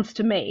certainly sounds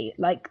to me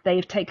like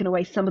they've taken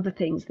away some of the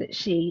things that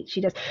she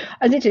does.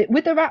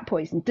 With the rat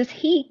poison, does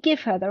he give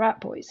her the rat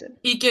poison?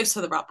 He gives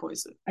her the rat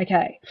poison.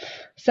 Okay.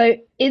 So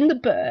in the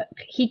book,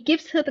 he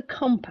gives her the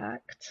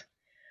compact,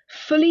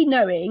 fully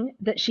knowing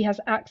that she has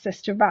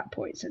access to rat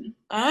poison.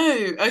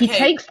 Oh, okay. He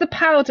takes the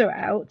powder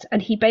out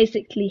and he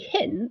basically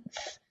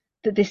hints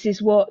that this is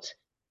what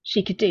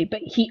she could do,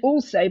 but he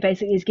also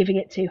basically is giving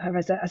it to her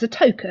as a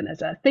token,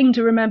 as a thing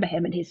to remember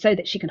him, and so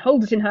that she can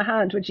hold it in her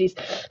hand when she's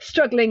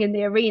struggling in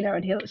the arena,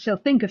 and she'll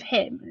think of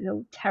him,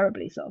 all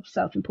terribly sort of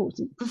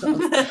self-important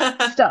sort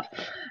of stuff.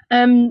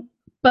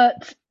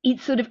 But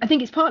it's sort of, I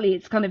think it's partly,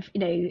 it's kind of,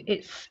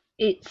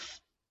 it's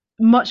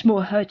much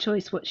more her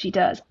choice what she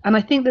does, and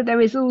I think that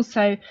there is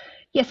also,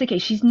 yes, okay,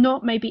 she's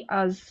not maybe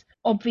as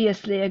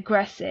obviously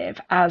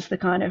aggressive as the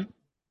kind of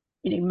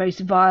most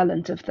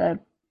violent of the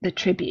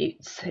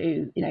tributes,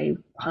 who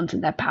hunt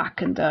in their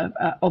pack and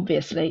are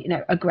obviously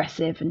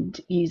aggressive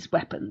and use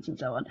weapons and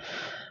so on.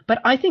 But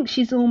I think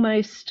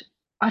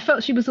I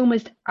felt she was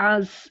almost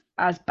as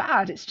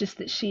bad. It's just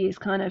that she is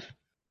kind of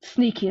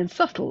sneaky and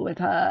subtle with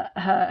her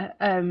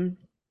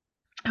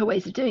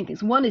ways of doing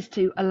things. One is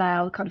to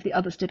allow kind of the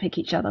others to pick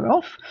each other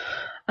off,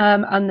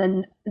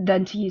 and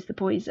then to use the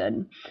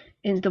poison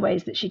in the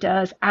ways that she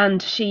does.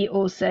 And she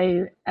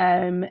also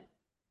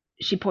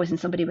she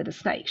poisons somebody with a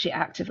snake. She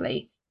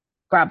actively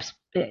grabs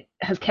it,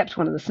 has kept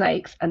one of the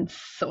snakes, and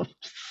sort of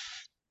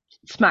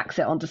smacks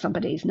it onto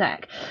somebody's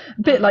neck,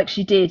 a bit like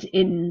she did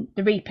in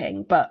The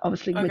Reaping, but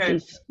obviously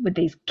with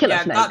these killer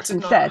snakes that did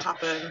instead. not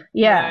happen.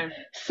 Yeah. No.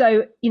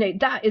 So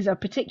that is a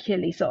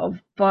particularly sort of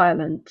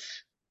violent,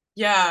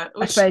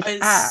 I suppose,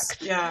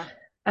 act. Yeah.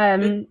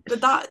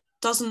 But that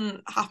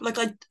doesn't happen. Like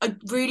I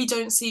really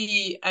don't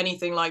see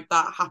anything like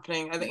that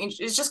happening. I think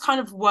it just kind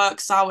of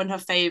works out in her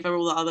favor.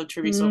 All the other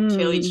tributes sort of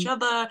kill each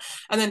other,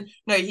 and then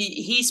no,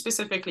 he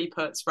specifically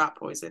puts rat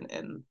poison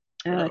in.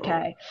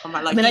 Okay.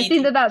 Like, I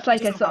think that's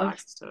like a sort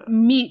of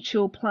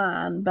mutual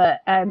plan, but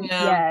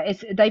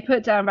it's they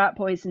put down rat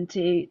poison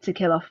to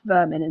kill off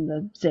vermin in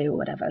the zoo or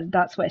whatever.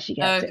 That's where she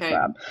gets it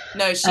from.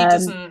 No, she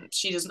doesn't.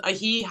 She doesn't.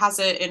 He has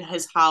it in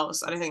his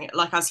house, and I think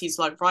like as he's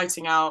like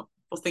writing out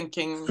or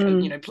thinking,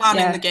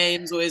 planning the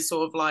games or his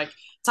sort of like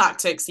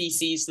tactics, he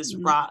sees this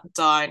rat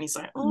die, and he's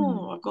like,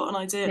 "Oh, I've got an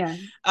idea."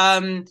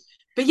 Yeah.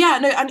 But yeah,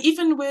 no, and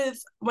even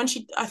with when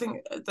I think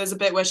there's a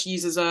bit where she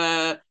uses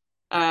a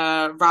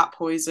rat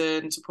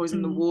poison to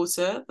poison the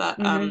water that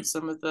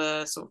some of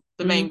the sort of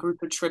the main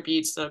group of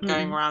tributes that are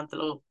going around their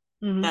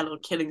little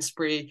killing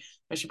spree,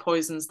 where she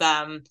poisons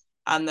them,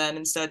 and then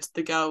instead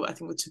the girl, I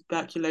think with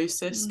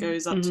tuberculosis,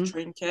 goes up to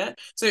drink it.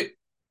 So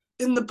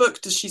in the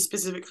book, does she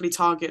specifically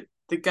target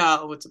the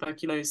girl with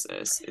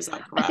tuberculosis? Is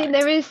that correct? I think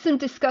there is some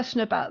discussion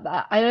about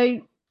that.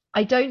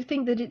 I don't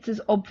think that it's as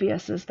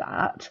obvious as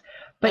that,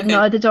 but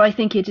neither do I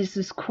think it is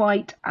as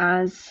quite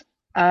as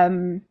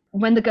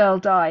when the girl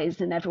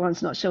dies and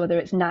everyone's not sure whether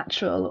it's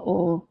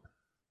natural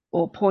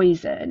or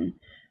poison.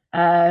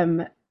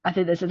 I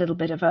think there's a little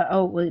bit of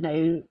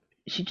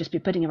she'd just be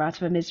putting her out of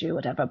her misery or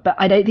whatever. But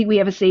I don't think we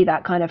ever see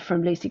that kind of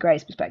from Lucy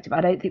Gray's perspective.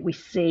 I don't think we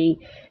see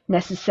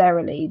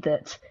necessarily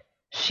that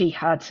she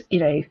had,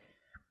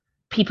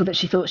 people that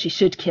she thought she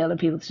should kill and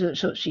people that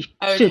she thought she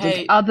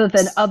shouldn't, other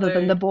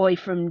than the boy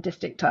from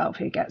District 12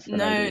 who gets the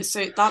lady.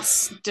 So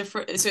that's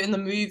different. So in the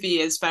movie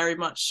is very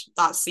much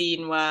that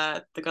scene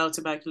where the girl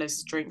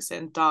tuberculosis drinks it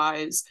and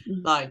dies.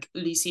 Like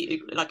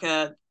Lucy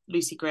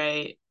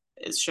Gray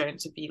is shown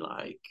to be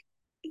like,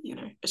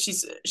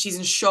 she's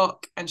in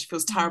shock and she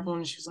feels terrible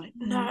and she's like,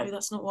 no,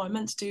 that's not what I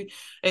meant to do.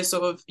 It's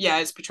sort of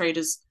it's portrayed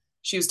as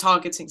she was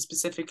targeting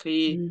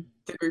specifically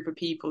the group of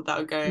people that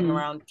were going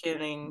around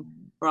killing,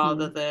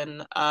 rather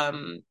than I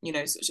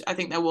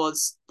think there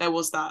was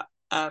that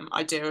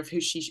idea of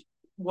who she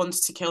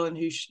wants to kill and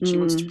who she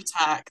wants to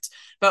protect,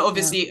 but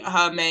obviously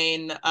her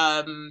main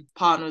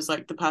partner was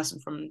like the person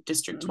from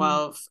District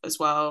 12 as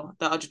well,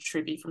 the other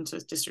tribute from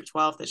District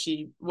 12 that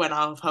she went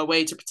out of her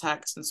way to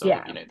protect, and so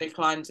they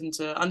climbed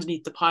into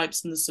underneath the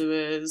pipes in the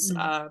sewers.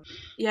 I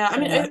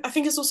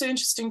think it's also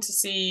interesting to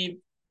see.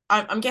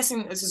 I'm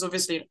guessing this is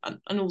obviously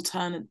an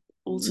alternate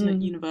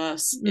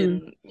universe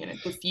in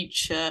the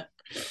future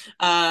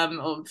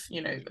of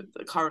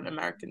the current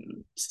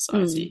American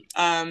society.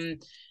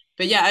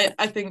 But yeah,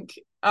 I think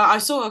I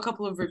saw a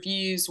couple of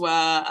reviews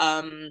where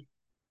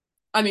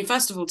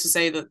first of all, to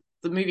say that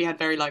the movie had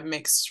very like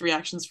mixed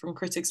reactions from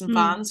critics and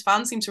fans.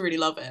 Fans seem to really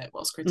love it,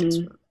 whilst critics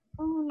were,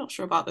 I'm not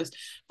sure about this.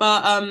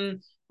 But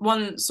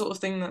one sort of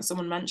thing that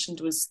someone mentioned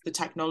was the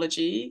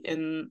technology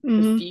in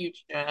the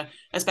future,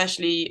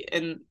 especially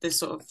in this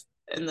sort of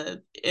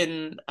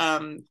in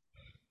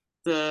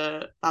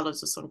the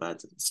Ballads of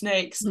Songbirds and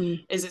Snakes,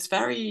 is it's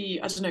very,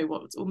 I don't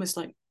know, it's almost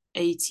like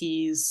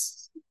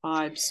 80s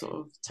vibe sort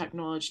of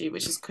technology,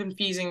 which is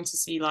confusing to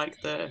see like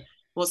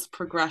what's the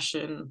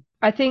progression.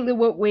 I think that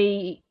what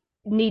we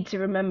need to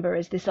remember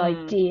is this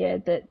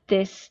idea that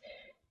this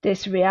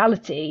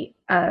reality,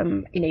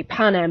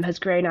 Panem has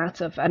grown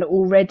out of an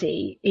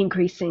already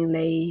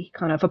increasingly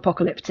kind of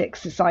apocalyptic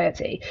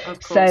society.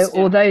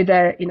 Although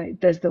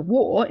there's the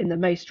war in the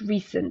most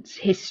recent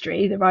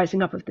history, the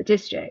rising up of the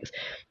districts,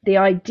 the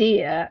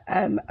idea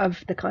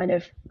of the kind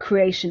of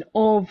creation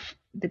of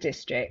the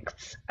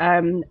districts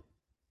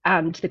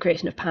and the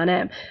creation of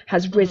Panem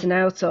has risen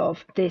out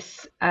of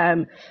this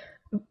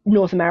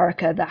North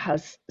America that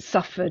has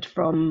suffered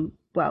from,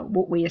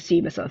 what we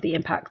assume are sort of the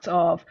impacts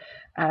of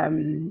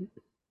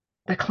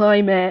the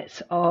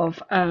climate,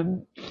 of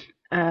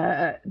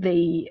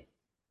the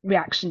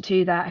reaction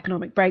to that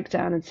economic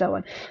breakdown and so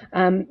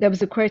on. There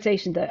was a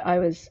quotation that I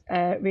was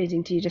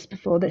reading to you just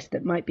before this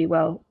that might be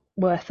well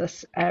worth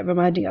us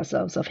reminding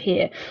ourselves of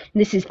here. And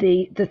this is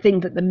the thing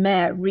that the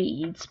mayor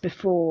reads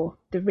before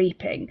the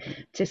reaping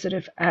to sort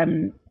of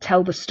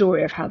tell the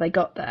story of how they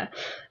got there.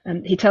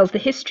 He tells the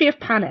history of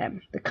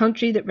Panem, the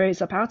country that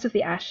rose up out of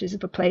the ashes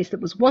of a place that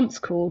was once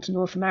called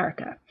North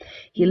America.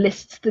 He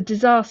lists the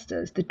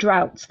disasters, the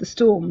droughts, the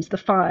storms, the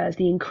fires,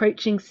 the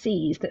encroaching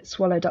seas that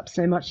swallowed up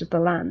so much of the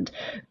land,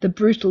 the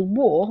brutal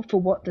war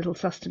for what little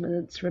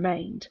sustenance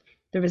remained.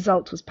 The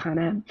result was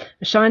Panem,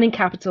 a shining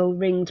capital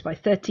ringed by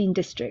 13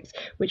 districts,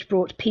 which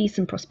brought peace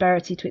and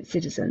prosperity to its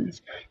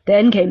citizens.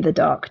 Then came the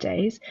dark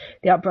days,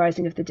 the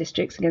uprising of the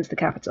districts against the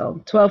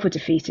capital. 12 were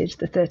defeated,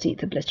 the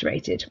 13th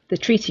obliterated. The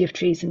Treaty of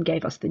Treason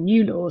gave us the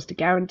new laws to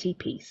guarantee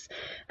peace,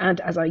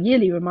 and as our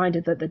yearly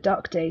reminder that the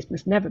dark days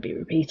must never be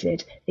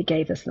repeated, it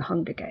gave us the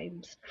Hunger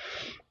Games.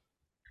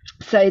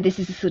 So this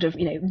is a sort of,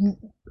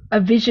 a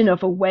vision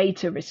of a way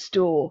to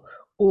restore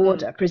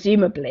order,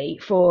 presumably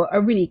for a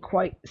really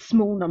quite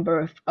small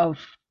number of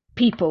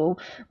people.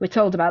 We're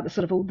told about the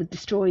sort of all the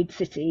destroyed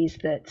cities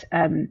that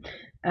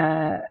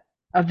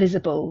are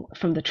visible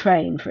from the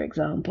train, for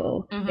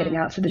example, getting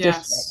out to the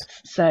districts.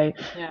 So,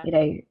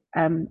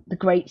 the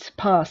great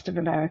past of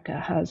America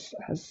has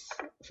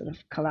sort of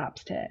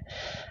collapsed here.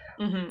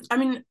 I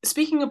mean,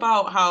 speaking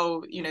about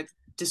how,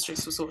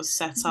 districts were sort of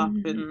set up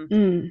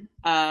and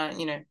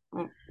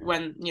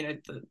when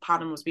the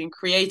Panem was being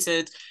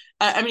created,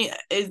 I mean,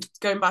 it's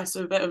going back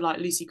to a bit of like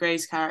Lucy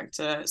Gray's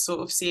character,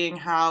 sort of seeing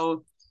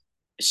how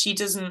she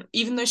doesn't,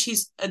 even though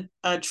she's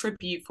a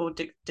tribute for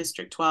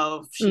District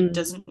 12, she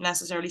doesn't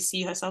necessarily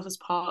see herself as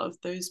part of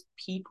those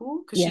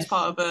people, because she's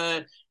part of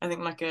a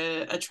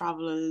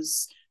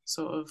travelers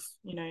sort of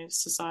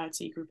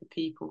society group of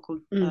people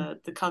called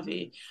the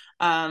Covey.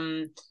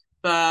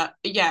 But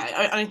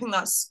yeah, I think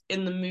that's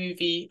in the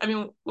movie. I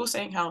mean, we're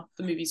saying how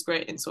the movie's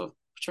great in sort of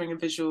portraying a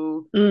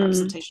visual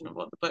representation of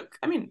what the book.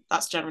 I mean,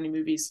 that's generally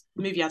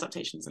movie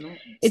adaptations and all.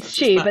 It's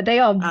true, but they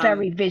are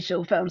very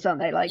visual films, aren't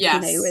they? Like,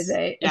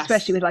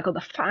 especially with like all the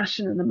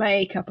fashion and the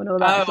makeup and all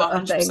that sort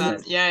of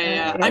thing.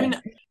 Yeah. I mean,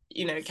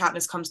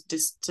 Katniss comes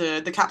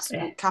to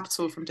the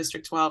capital from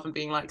District 12 and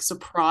being like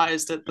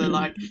surprised at the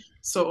like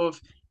sort of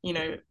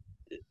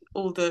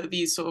all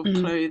these sort of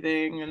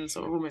clothing and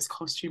sort of almost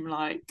costume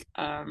like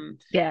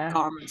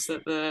garments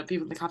that the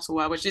people in the capital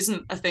wear, which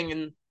isn't a thing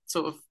in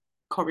sort of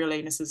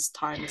Coriolanus's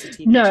time as a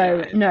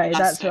teenager. No,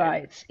 that's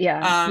right.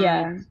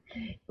 Yeah.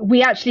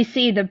 We actually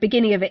see the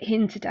beginning of it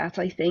hinted at,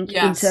 I think,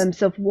 in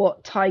terms of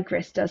what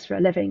Tigris does for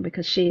a living,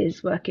 because she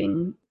is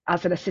working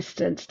as an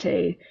assistant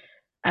to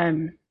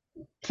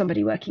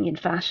somebody working in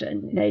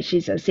fashion.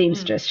 She's a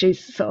seamstress.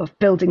 She's sort of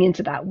building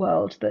into that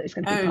world that is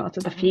going to be part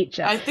of the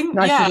future. I think,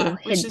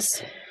 which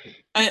is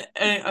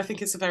I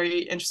think it's a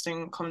very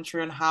interesting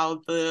commentary on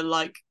how the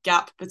like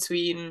gap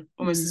between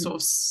almost the sort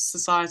of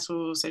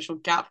societal social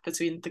gap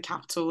between the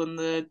capital and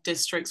the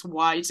districts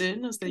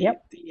widen as the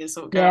years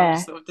sort of go,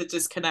 sort of the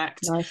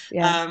disconnect.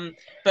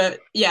 But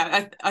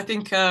I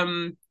think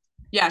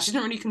she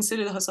didn't really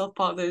consider herself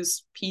part of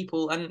those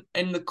people, and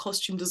in the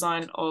costume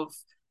design of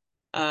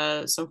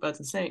Songbirds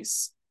and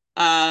Snakes,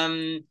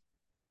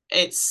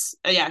 it's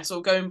sort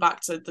of going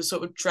back to the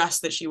sort of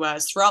dress that she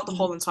wears throughout the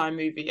whole entire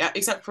movie,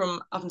 except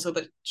from up until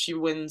that she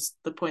wins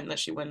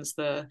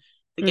the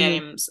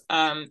games.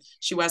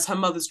 She wears her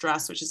mother's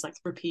dress, which is like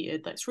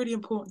repeated, that's really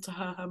important to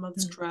her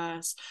mother's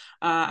dress.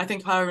 I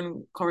think her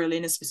and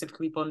Coriolanus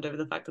specifically bond over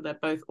the fact that they're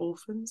both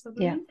orphans, I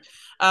believe.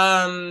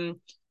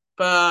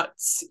 But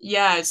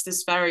it's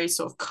this very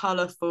sort of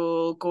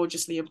colourful,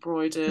 gorgeously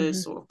embroidered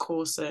sort of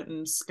corset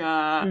and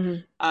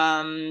skirt.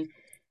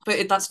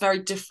 But that's very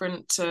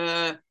different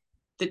to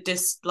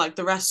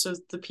the rest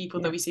of the people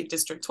that we see at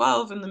District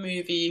 12 in the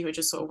movie, who are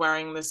just sort of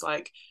wearing this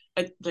like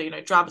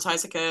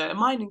dramatized like a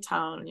mining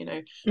town,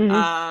 and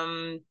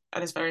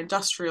it's very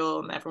industrial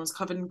and everyone's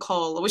covered in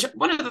coal. Which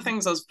one of the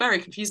things I was very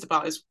confused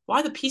about is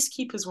why the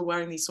peacekeepers were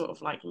wearing these sort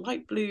of like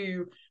light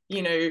blue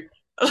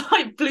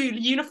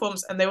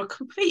uniforms, and they were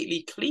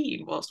completely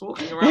clean whilst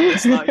walking around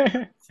this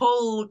like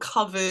full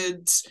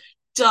covered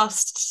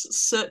dust,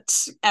 soot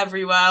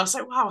everywhere. I was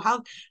like, wow,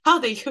 how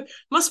they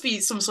must be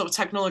some sort of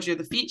technology of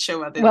the future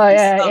where they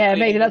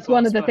maybe that's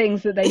one of the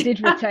things that they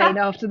did retain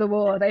after the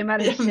war. They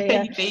managed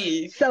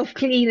to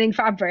self-cleaning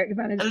fabric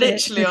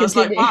literally I was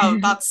like, wow,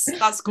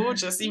 that's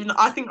gorgeous. Even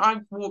I think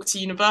I walk to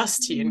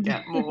university and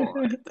get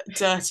more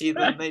dirty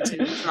than they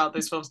do throughout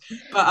those films.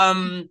 But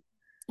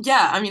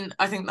I mean,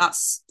 I think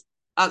that's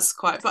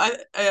quite,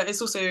 but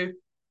it's also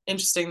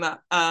interesting that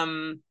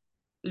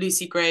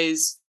Lucy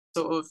Gray's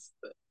sort of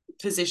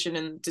position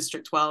in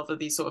District 12 are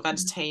these sort of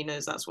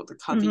entertainers. That's what the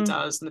Covey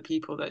does, and the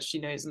people that she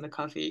knows in the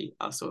Covey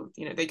are sort of,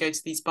 they go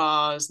to these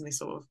bars and they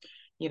sort of,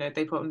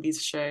 they put on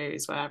these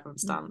shows where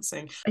everyone's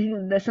dancing. I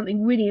think there's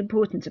something really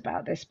important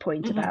about this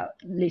point about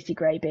Lucy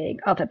Gray being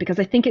other, because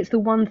I think it's the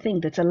one thing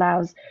that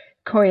allows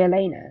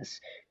Coriolanus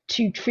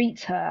to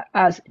treat her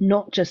as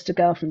not just a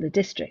girl from the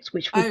district,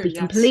 which would be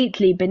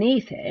completely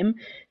beneath him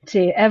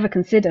to ever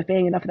consider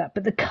being enough of that.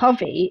 But the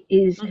Covey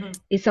is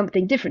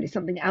something different, is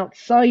something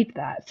outside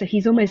that. So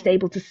he's almost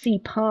able to see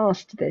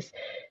past this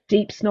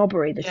deep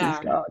snobbery that he's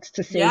got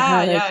to see her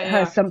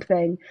as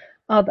something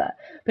other.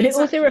 But it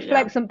also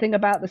reflects something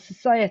about the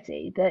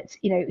society that,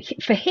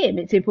 for him,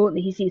 it's important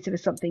that he sees her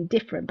as something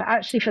different, but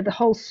actually for the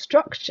whole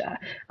structure,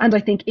 and I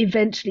think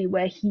eventually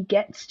where he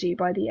gets to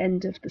by the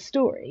end of the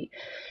story,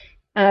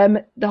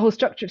 the whole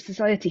structure of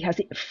society has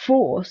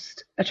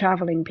forced a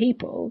travelling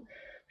people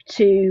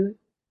to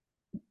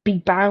be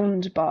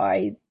bound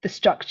by the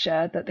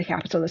structure that the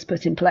capital has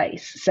put in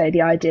place. So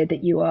the idea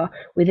that you are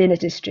within a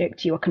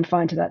district, you are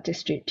confined to that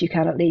district, you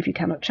cannot leave, you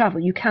cannot travel,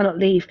 you cannot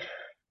leave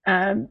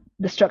the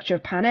structure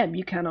of Panem,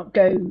 you cannot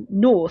go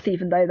north,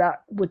 even though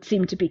that would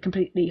seem to be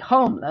completely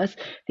harmless.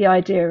 The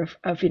idea of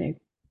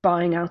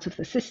buying out of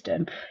the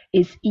system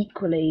is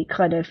equally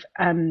kind of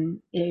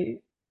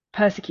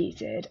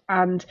persecuted.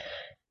 And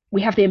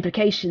we have the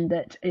implication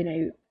that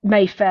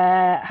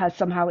Mayfair has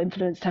somehow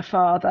influenced her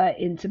father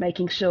into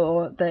making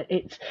sure that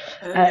it's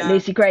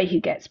Lucy Gray who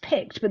gets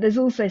picked. But there's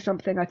also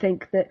something, I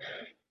think, that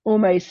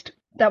almost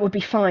that would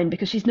be fine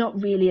because she's not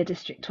really a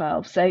District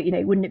 12. So,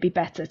 wouldn't it be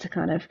better to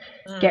kind of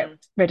get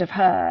rid of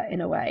her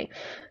in a way?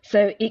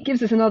 So it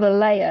gives us another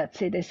layer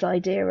to this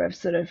idea of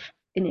sort of,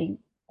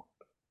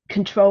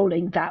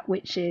 controlling that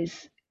which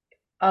is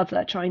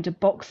other, trying to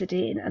box it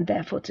in and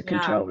therefore to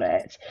control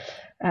it.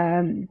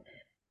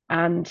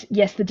 And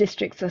yes, the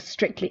districts are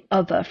strictly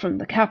other from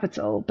the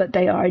capital, but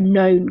they are a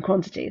known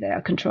quantity. They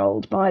are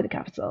controlled by the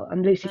capital.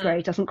 And Lucy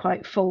Gray doesn't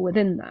quite fall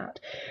within that,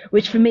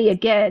 which for me,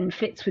 again,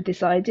 fits with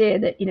this idea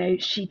that,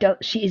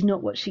 she is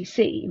not what she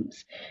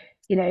seems.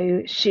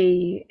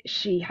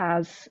 She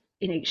has,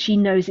 she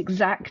knows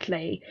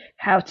exactly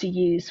how to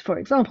use, for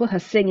example, her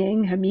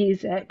singing, her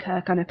music,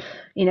 her kind of,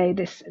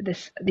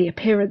 the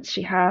appearance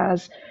she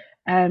has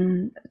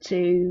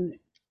to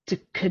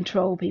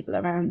control people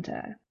around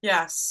her.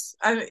 Yes,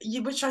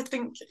 which I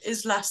think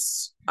is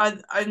less. I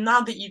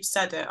now that you've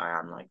said it, I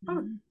am like,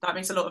 that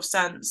makes a lot of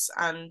sense.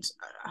 And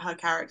her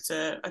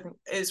character, I think,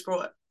 is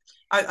brought.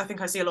 I think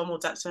I see a lot more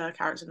depth to her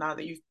character now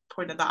that you've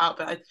pointed that out.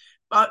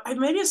 But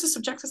maybe it's a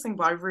subjective thing,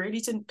 but I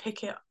really didn't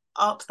pick it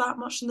up that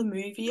much in the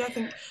movie. I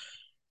think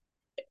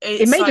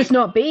it may just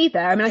not be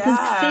there. I mean, I can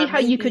see how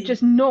maybe. You could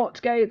just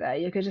not go there.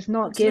 You could just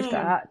not give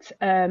that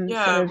sort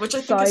of which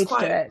I think side is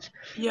quite, to it.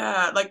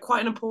 Yeah, like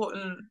quite an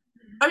important.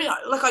 I mean,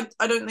 like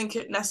I don't think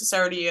it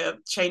necessarily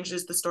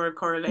changes the story of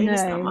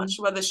Coriolanus that much.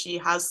 Whether she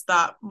has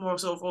that more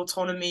sort of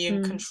autonomy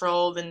and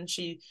control than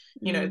she,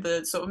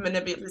 the sort of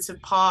manipulative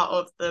part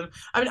of them.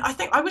 I mean,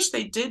 I wish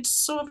they did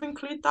sort of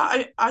include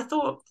that. I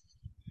thought,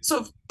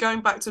 sort of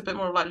going back to a bit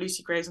more of like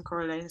Lucy Gray's and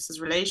Coriolanus's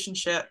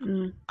relationship.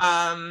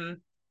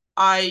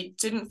 I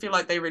didn't feel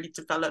like they really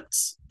developed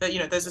that.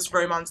 There's this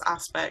romance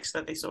aspect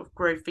that they sort of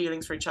grow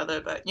feelings for each other,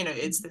 but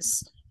it's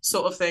this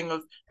sort of thing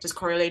of, does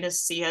Coriolanus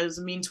see her as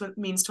a means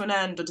to an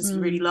end, or does he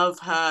really love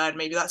her? And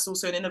maybe that's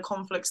also an inner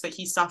conflict that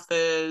he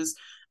suffers.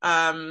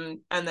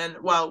 And then,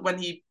 when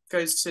he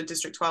goes to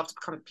District 12 to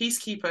become a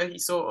peacekeeper, he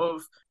sort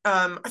of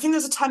I think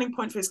there's a turning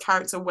point for his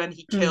character when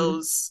he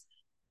kills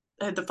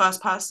the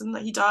first person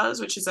that he does,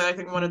 which is I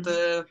think one of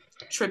the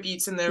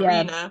tributes in the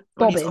arena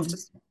when he's off to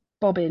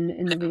Bobbin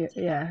in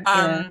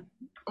the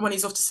when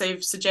he's off to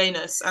save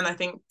Sejanus. And I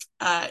think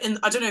I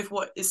don't know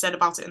what is said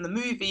about it in the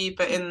movie,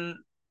 but in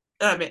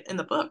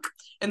the book,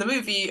 in the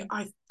movie,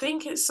 I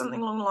think it's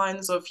something along the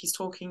lines of he's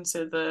talking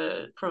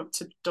to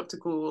Dr.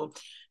 Ghoul,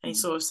 and he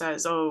sort of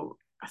says,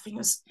 I think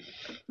it's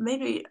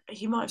maybe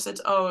he might have said,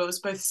 it was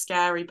both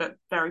scary but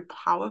very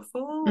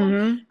powerful.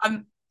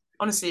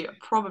 Honestly, I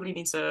probably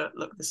need to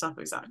look this up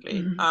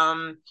exactly.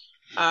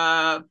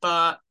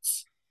 But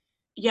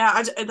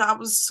yeah, that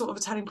was sort of a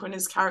turning point in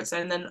his character.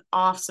 And then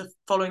after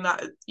following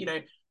that,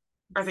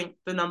 I think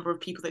the number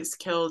of people that he's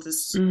killed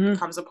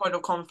becomes a point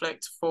of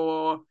conflict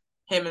for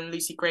him and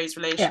Lucy Gray's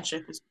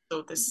relationship. Is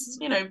sort of this,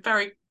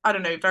 very, I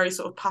don't know, very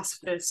sort of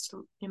pacifist,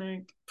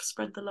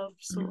 spread the love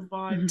sort of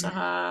vibe to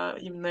her,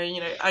 even though,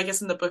 I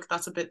guess in the book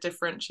that's a bit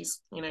different.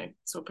 She's,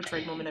 sort of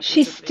portrayed more manipulatively.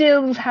 She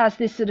still has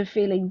this sort of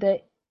feeling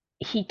that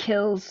he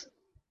kills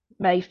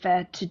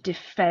Mayfair to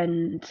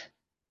defend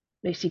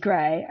Lucy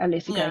Gray, and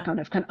Lucy Gray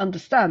kind of can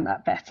understand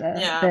that better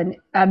than,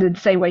 and in the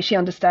same way she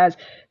understands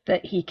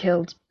that he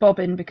killed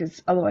Bobbin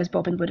because otherwise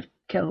Bobbin would have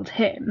killed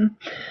him.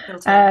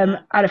 And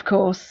of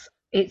course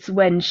it's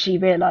when she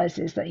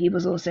realizes that he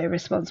was also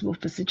responsible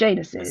for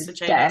Sejanus's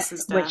death,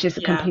 which is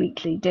a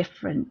completely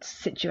different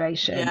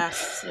situation. That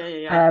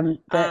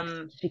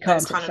she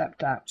can't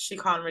accept that. She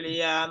can't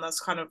really, and that's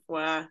kind of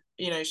where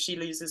she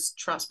loses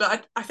trust.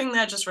 But I think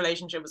their just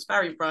relationship was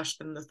very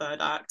rushed in the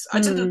third act. I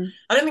don't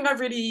think I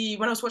really,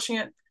 when I was watching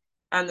it,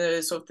 and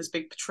there's sort of this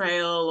big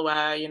betrayal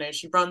where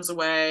she runs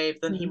away,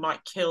 then he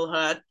might kill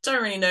her. I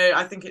don't really know.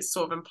 I think it's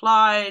sort of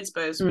implied,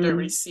 but we don't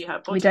really see her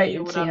body. We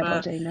don't see her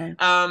body,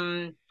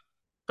 no.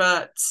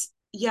 But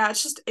yeah,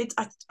 it's just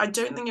I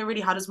don't think it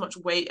really had as much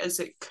weight as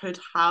it could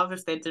have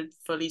if they did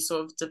fully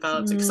sort of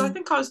develop it. Because I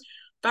think I was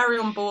very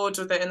on board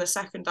with it in the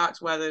second act,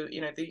 where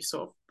the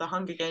sort of the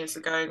Hunger Games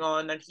are going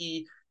on, and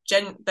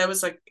there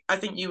was like, I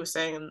think you were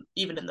saying, and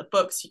even in the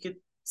books you could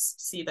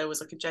see there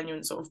was like a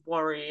genuine sort of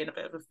worry and a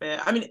bit of a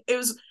fear. I mean, it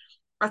was,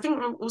 I think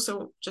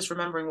also just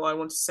remembering what I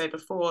wanted to say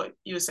before,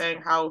 you were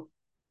saying how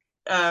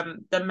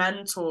the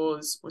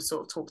mentors were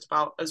sort of talked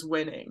about as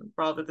winning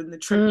rather than the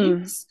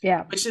tributes,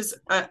 which is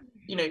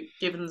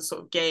given the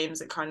sort of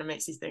games, it kind of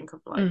makes you think of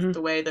like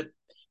the way that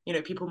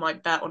people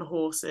might bet on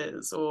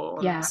horses or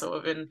on sort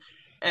of, and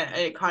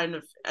it kind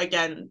of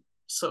again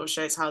sort of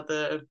shows how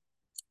the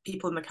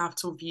people in the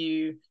capital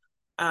view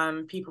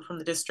people from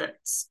the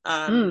districts.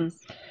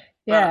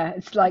 Yeah,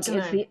 it's like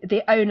it's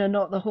the owner,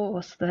 not the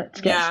horse, that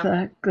gets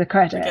the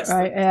credit, right? Gets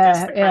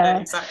the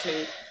credit,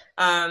 exactly.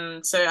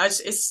 So I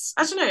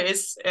don't know,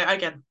 it's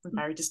again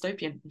very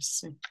dystopian.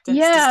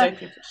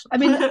 Dystopian. I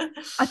mean,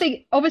 I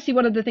think obviously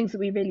one of the things that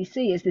we really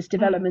see is this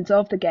development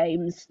of the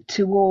games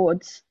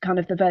towards kind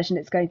of the version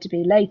it's going to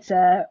be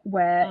later,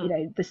 where you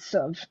know this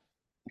sort of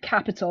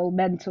capital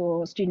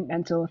student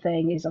mentor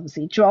thing is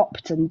obviously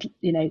dropped, and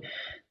you know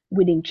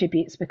winning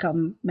tributes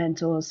become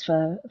mentors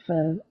for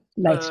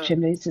later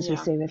tributes, as we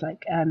see with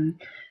like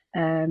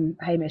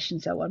Hamish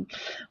and so on.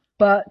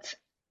 But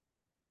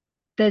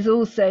there's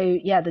also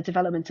the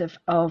development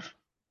of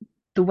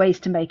the ways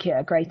to make it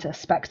a greater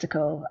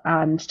spectacle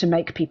and to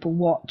make people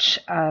watch,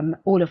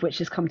 all of which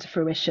has come to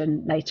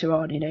fruition later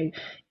on, you know,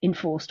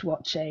 enforced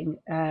watching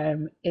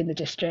in the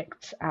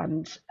districts,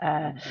 and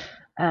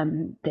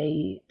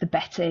the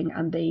betting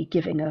and the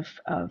giving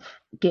of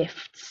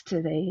gifts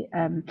to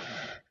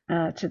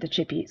the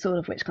tributes, all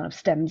of which kind of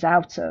stems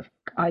out of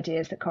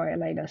ideas that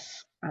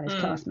Coriolanus and his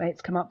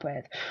classmates come up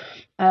with.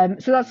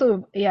 So that's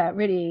all,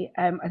 really,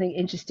 I think,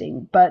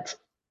 interesting. But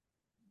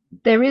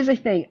there is, I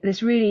think,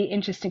 this really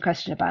interesting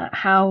question about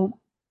how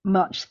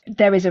much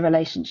there is a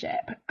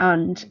relationship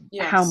and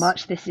how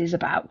much this is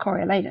about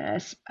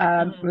Coriolanus,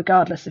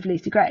 regardless of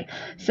Lucy Gray.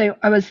 So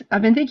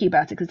I've been thinking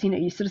about it because, you know,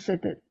 you sort of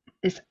said that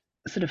this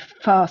sort of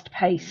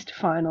fast-paced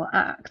final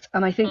act,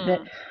 and I think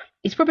that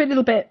it's probably a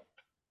little bit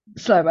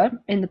slower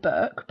in the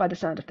book by the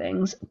sound of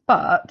things,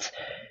 but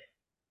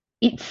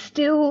it's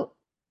still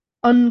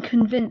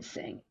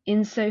unconvincing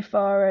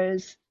insofar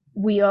as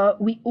we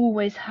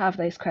always have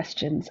those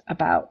questions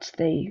about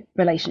the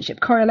relationship.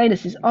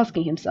 Coriolanus is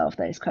asking himself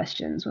those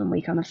questions when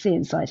we kind of see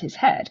inside his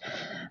head.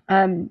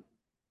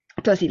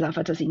 Does he love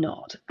her? Does he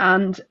not?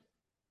 And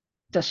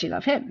does she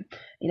love him?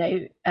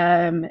 You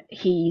know,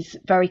 he's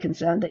very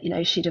concerned that, you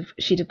know, she'd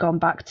have gone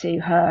back to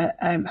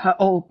her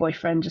old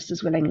boyfriend just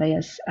as willingly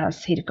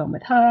as he'd have gone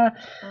with her.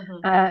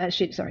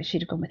 She'd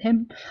have gone with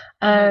him.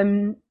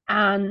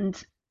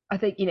 And I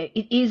think, you know,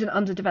 it is an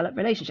underdeveloped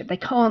relationship. They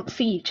can't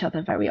see each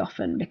other very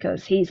often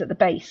because he's at the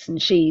base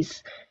and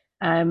she's,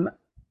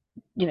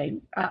 you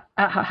know, at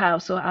her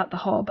house or at the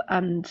Hob,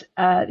 and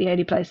the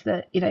only place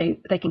that, you know,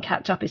 they can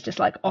catch up is just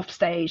like off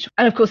stage.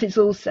 And of course, it's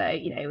also,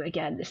 you know,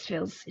 again, this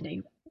feels, you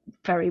know,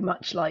 very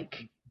much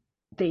like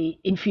the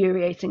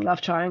infuriating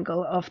love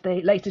triangle of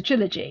the later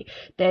trilogy.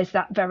 There's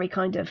that very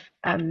kind of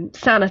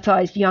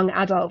sanitized young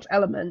adult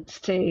element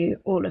to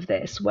all of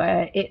this,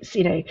 where it's,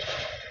 you know,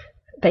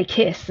 they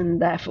kiss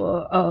and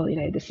therefore, oh, you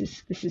know, this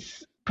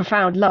is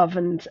profound love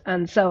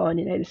and so on,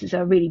 you know, this is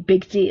a really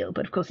big deal.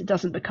 But of course it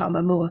doesn't become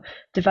a more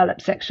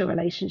developed sexual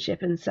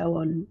relationship and so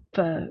on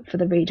for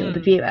the reader or the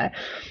viewer.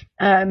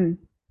 And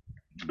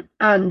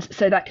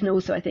so that can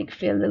also, I think,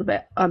 feel a little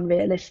bit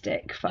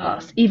unrealistic for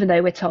us, even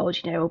though we're told,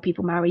 you know,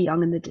 people marry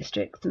young in the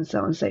districts and so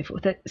on and so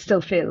forth. It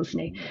still feels,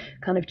 you know,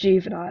 kind of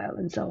juvenile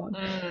and so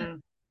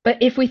on.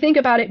 But if we think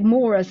about it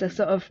more as a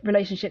sort of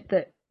relationship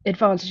that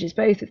advantages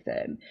both of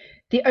them,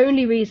 the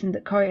only reason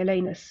that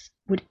Coriolanus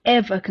would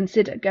ever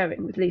consider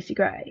going with Lucy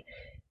Gray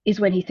is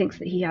when he thinks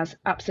that he has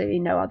absolutely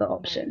no other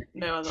option.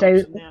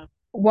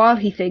 While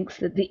he thinks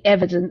that the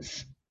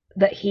evidence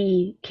that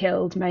he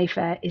killed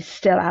Mayfair is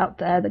still out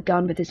there, the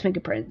gun with his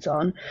fingerprints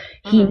on,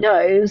 he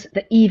knows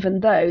that even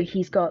though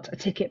he's got a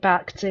ticket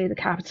back to the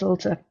capital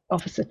to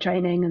officer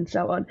training and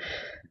so on,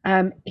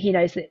 he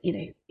knows that, you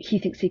know, he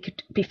thinks he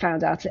could be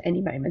found out at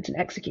any moment and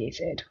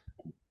executed.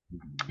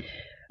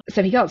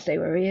 So he can't stay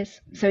where he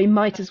is. So he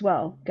might as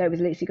well go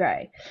with Lucy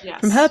Gray.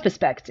 From her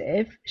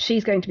perspective,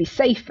 she's going to be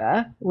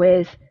safer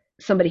with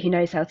somebody who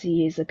knows how to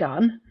use a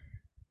gun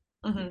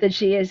than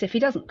she is if he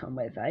doesn't come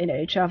with her. You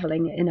know,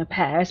 traveling in a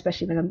pair,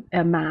 especially with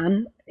a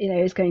man, you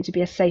know, is going to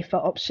be a safer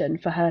option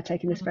for her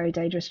taking this very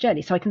dangerous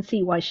journey. So I can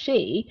see why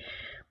she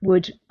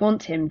would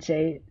want him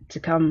to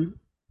come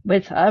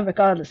with her,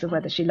 regardless of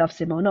whether she loves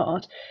him or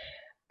not,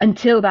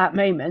 until that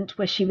moment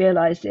where she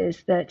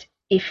realizes that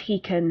if he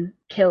can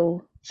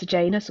kill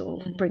Sejanus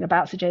or bring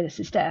about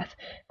Sejanus's death,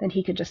 then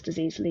he could just as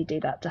easily do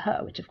that to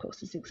her, which of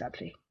course is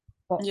exactly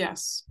what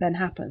then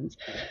happens.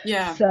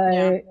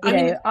 So you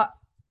know,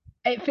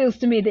 it feels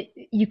to me that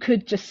you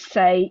could just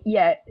say,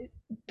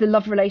 the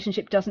love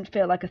relationship doesn't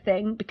feel like a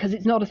thing because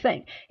it's not a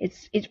thing.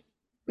 It's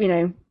you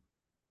know,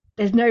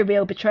 there's no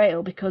real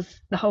betrayal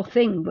because the whole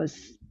thing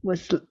was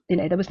you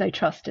know, there was no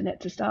trust in it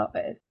to start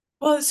with.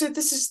 Well, so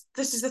this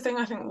is the thing.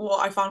 I think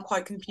what I found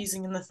quite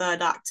confusing in the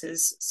third act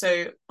is,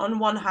 so on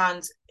one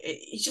hand,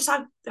 it just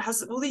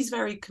has all these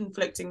very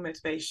conflicting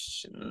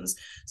motivations.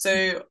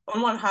 So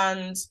on one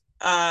hand,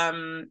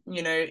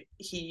 you know,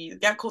 he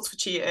gets caught for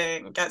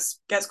cheating,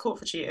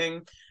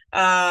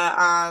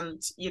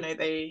 and you know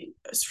they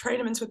train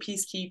him into a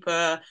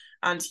peacekeeper,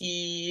 and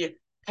he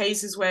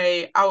pays his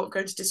way out,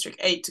 going to District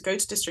 8 to go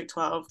to District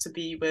 12 to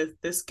be with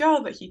this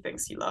girl that he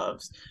thinks he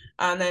loves.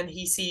 And then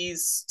he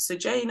sees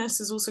Sejanus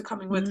is also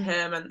coming with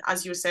him. And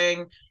as you were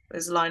saying,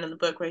 there's a line in the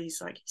book where he's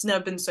like, he's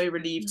never been so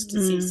relieved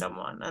to see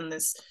someone. And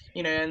this,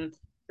 you know, and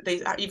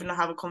they even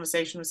have a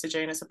conversation with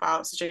Sejanus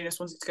about Sejanus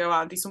wanting to go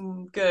out and do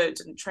some good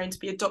and train to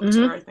be a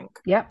doctor, I think.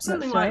 Yep,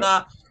 something like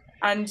that.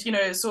 And, you know,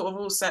 it sort of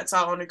all sets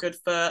out on a good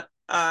foot,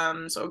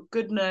 sort of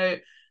good note.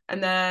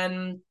 And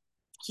then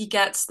he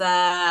gets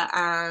there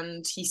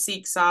and he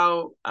seeks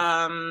out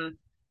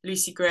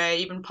Lucy Gray,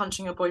 even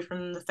punching her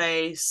boyfriend in the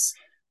face.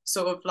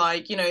 Sort of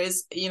like, you know,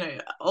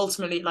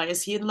 ultimately, like,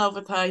 is he in love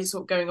with her? He's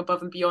sort of going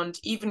above and beyond,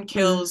 even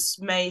kills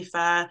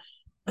Mayfair.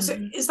 So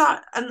is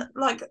that, and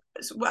like,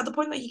 at the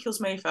point that he kills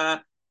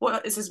Mayfair,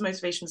 what is his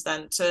motivations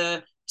then?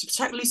 To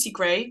protect Lucy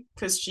Gray,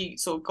 because she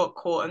sort of got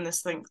caught in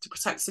this thing, to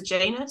protect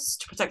Sejanus,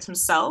 to protect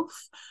himself.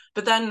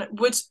 But then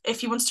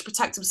if he wanted to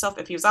protect himself,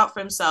 if he was out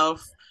for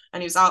himself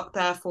and he was out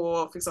there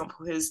for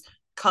example, his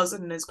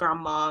cousin and his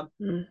grandma,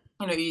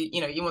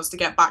 he wants to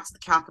get back to the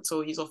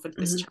capital. He's offered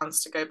this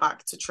chance to go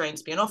back to train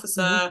to be an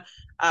officer,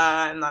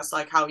 and that's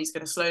like how he's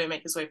going to slowly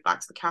make his way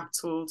back to the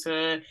capital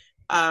to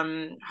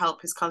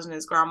help his cousin and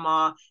his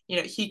grandma. You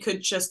know, he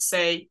could just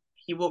say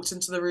he walked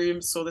into the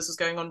room, saw this was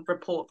going on,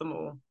 report them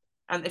all.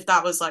 And if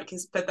that was like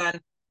his, but then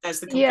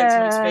there's the conflicting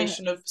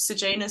motivation of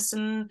Sejanus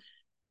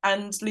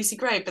and Lucy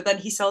Gray, but then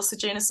he sells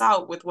Sejanus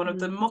out with one of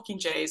the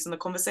Mockingjays and the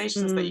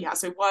conversations that he has.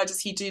 So why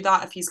does he do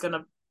that if he's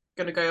gonna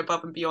go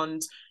above and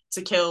beyond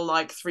to kill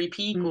like 3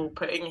 people,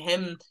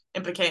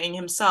 implicating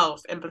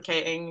himself,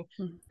 implicating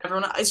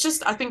everyone else? It's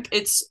just, I think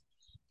it's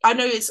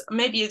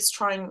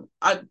trying,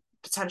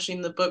 potentially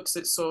in the books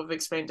it's sort of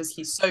explained as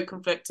he's so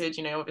conflicted,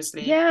 you know,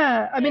 obviously,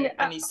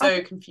 and he's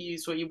so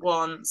confused what he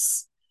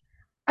wants.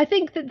 I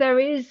think that there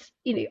is,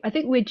 I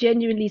think we're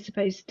genuinely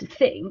supposed to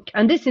think,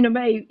 and this in a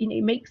way,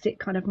 makes it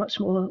kind of much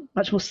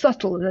more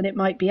subtle than it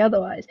might be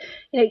otherwise.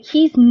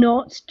 He's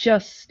not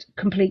just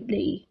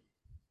completely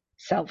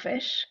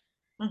selfish.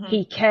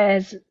 He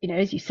cares,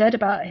 as you said,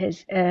 about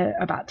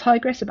about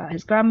Tigress, about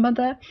his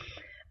grandmother.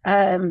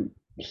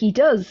 He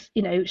does,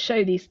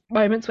 show these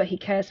moments where he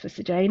cares for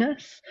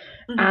Sejanus,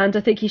 and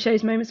I think he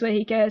shows moments where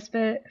he cares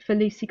for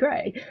Lucy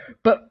Gray.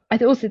 But I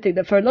also think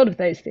that for a lot of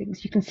those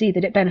things, you can see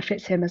that it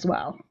benefits him as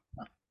well.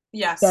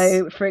 Yes.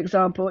 So, for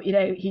example,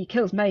 he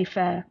kills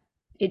Mayfair.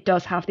 It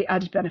does have the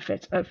added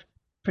benefit of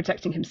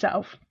protecting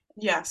himself.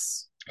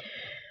 Yes.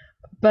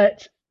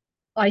 But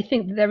I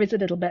think there is a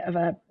little bit of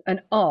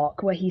an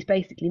arc where he's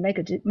basically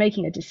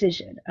making a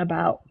decision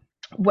about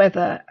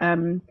whether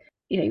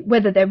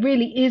whether there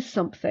really is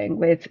something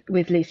with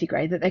Lucy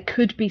Gray, that there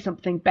could be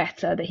something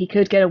better, that he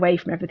could get away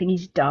from everything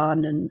he's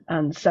done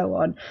and so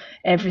on,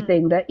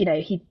 everything that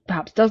he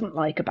perhaps doesn't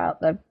like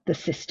about the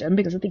system,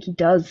 because I think he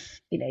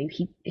does,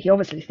 he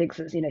obviously thinks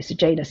that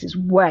Sejanus is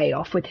way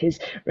off with his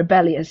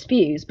rebellious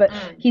views, but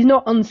he's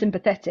not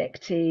unsympathetic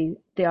to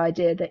the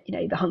idea that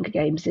the Hunger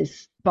Games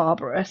is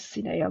barbarous,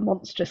 a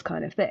monstrous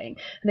kind of thing.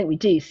 I think we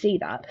do see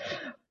that,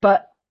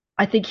 but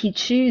I think he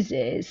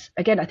chooses,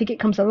 again, I think it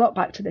comes a lot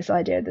back to this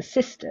idea of the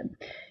system.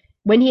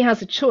 When he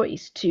has a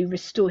choice to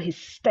restore his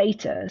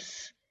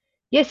status,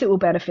 yes, it will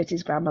benefit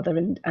his grandmother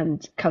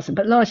and cousin,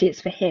 but largely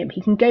it's for him.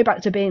 He can go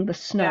back to being the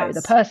Snow,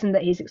 the person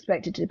that he's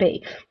expected to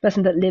be, the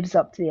person that lives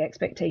up to the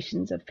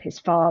expectations of his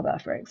father,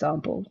 for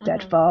example,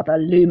 dead father,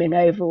 looming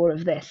over all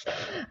of this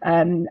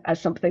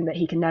as something that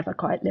he can never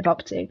quite live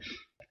up to.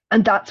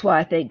 And that's why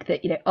I think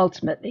that,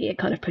 ultimately it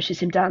kind of pushes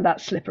him down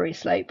that slippery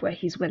slope where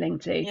he's willing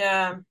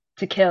to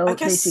kill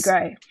Lucy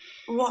Gray.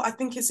 What I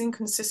think is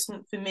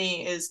inconsistent for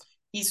me is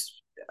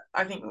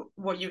I think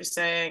what you were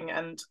saying,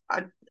 and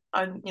I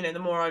the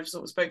more I've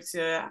sort of spoke to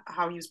you about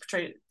how he was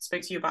portrayed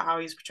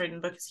in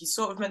the book, is he's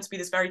sort of meant to be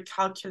this very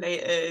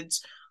calculated,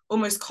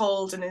 almost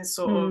cold in his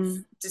sort of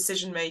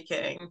decision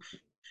making.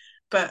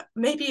 But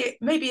maybe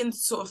in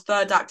sort of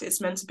third act,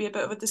 it's meant to be a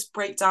bit of this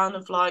breakdown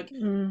of like,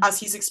 as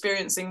he's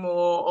experiencing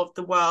more of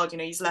the world,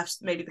 he's left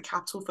maybe the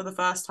capital for the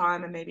first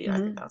time, and maybe I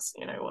think that's,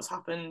 what's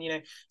happened,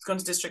 he's gone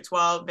to District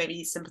 12, maybe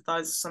he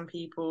sympathizes with some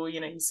people,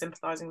 he's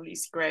sympathizing with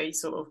Lucy Gray,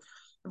 sort of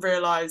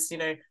realized,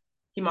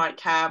 he might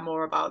care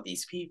more about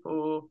these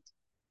people.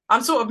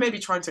 I'm sort of maybe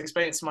trying to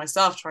explain it to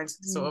myself, trying to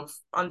sort of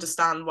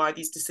understand why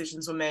these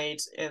decisions were made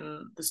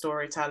in the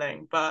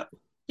storytelling, but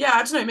yeah,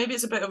 I don't know, maybe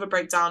it's a bit of a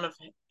breakdown of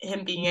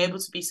him being able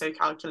to be so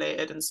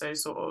calculated and so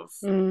sort of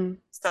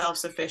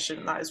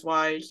self-sufficient. That is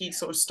why he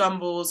sort of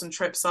stumbles and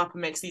trips up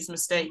and makes these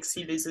mistakes.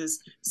 He loses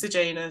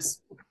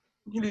Sejanus,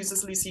 he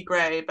loses Lucy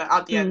Gray, but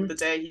at the end of the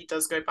day, he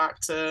does go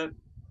back to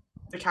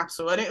the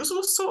capital. And it was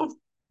all sort of,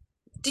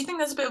 do you think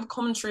there's a bit of a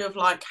commentary of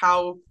like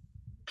how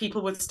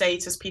people with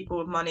status, people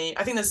with money,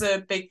 I think there's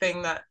a big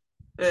thing that,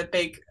 the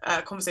big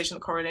conversation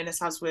that Coriolanus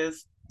has with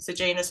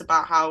Sejanus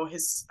about how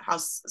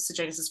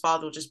Sejanus's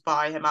father will just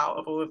buy him out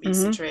of all of these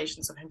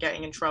situations of him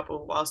getting in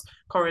trouble, whilst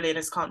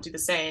Coriolanus can't do the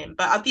same.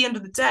 But at the end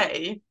of the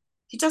day,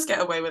 he does get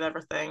away with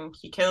everything.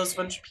 He kills a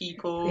bunch of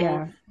people.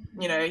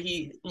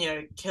 He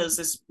kills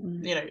this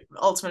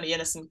ultimately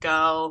innocent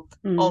girl,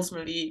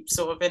 ultimately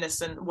sort of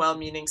innocent,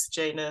 well-meaning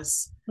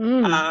Sejanus.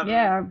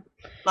 And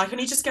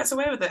he just gets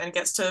away with it and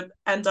gets to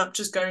end up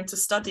just going to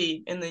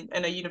study in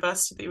a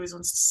university that he always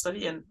wants to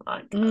study in.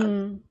 I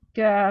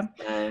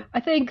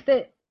think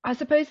that, I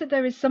suppose that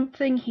there is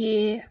something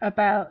here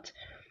about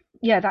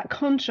that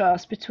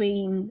contrast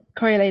between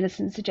Coriolanus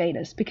and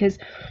Sejanus, because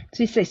as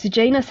you say,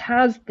 Sejanus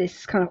has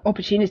this kind of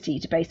opportunity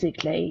to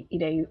basically,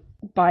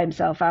 buy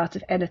himself out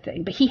of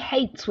anything, but he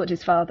hates what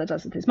his father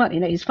does with his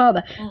money. His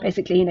father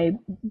basically,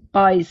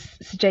 buys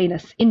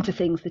Sejanus into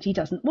things that he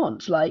doesn't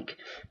want, like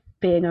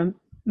being a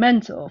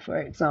mentor, for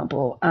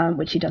example,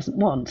 which he doesn't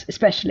want,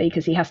 especially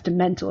because he has to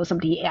mentor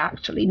somebody he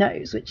actually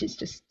knows, which is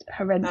just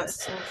horrendous.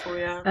 That's awful,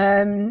 yeah.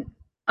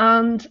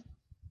 And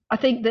I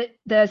think that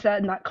there's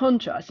that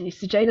contrast.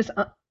 Sejanus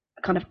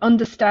kind of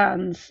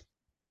understands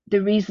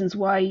the reasons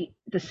why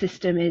the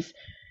system is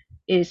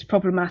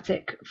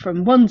problematic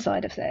from one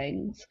side of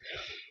things.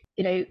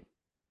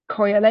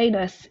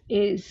 Coriolanus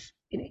is,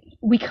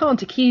 we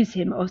can't accuse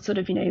him of sort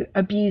of,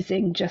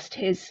 abusing just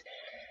his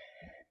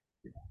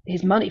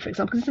money, for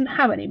example, because he doesn't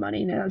have any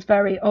money. That's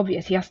very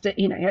obvious. He has to,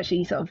 he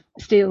actually sort of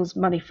steals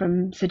money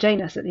from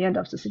Sejanus at the end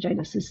after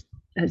Sejanus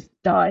has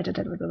died. I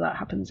don't know whether that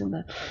happens in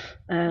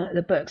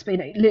the books, but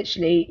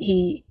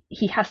literally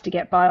he has to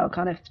get by on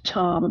kind of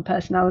charm and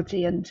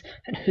personality and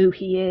who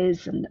he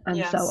is and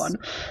yes. So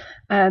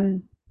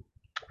on.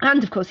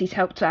 And of course, he's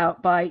helped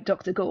out by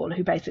Dr. Gall,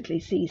 who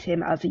basically sees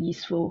him as a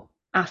useful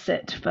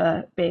asset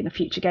for being a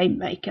future game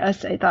maker.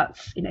 So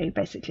that's,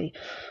 basically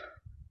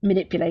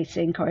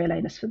manipulating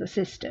Coriolanus for the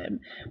system.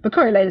 But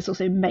Coriolanus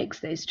also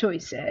makes those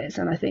choices.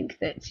 And I think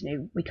that,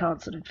 we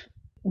can't sort of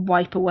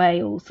wipe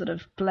away all sort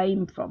of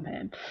blame from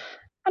him.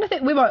 And I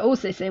think we might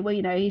also say, well,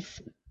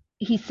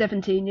 he's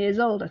 17 years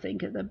old, I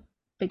think, at the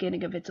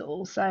beginning of it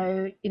all.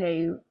 So,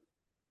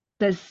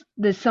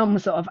 there's some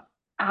sort of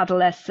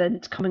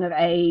adolescent coming of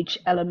age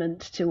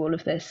element to all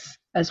of this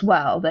as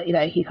well, that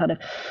he kind of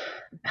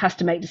has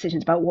to make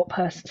decisions about what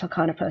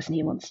kind of person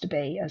he wants to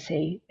be as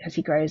he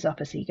grows up,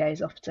 as he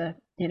goes off to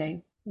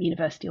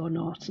university or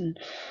not,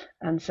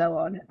 and so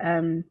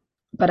on.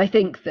 But I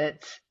think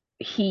that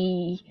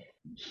he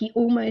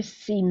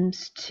almost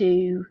seems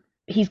to,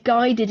 he's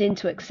guided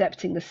into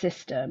accepting the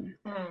system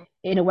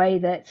in a way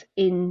that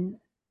in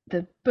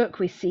the book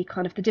we see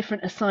kind of the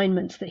different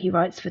assignments that he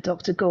writes for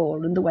Dr.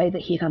 Gall and the way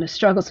that he kind of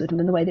struggles with them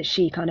and the way that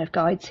she kind of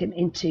guides him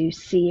into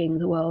seeing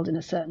the world in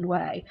a certain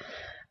way.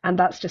 And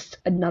that's just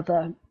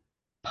another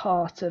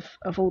part of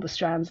all the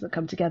strands that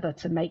come together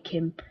to make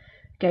him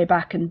go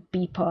back and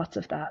be part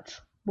of that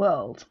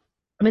world.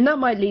 I mean, that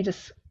might lead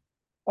us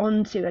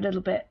on to a little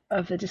bit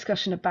of a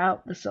discussion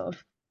about the sort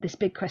of this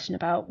big question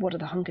about what are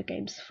the Hunger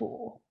Games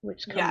for,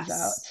 which comes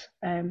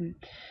out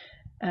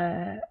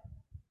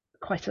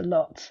quite a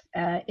lot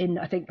in,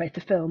 I think, both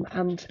the film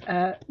and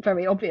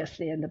very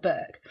obviously in the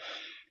book,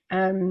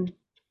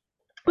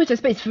 which I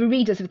suppose for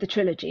readers of the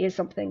trilogy is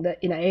something that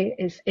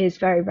is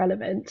very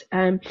relevant.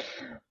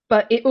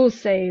 But it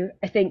also,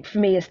 I think, for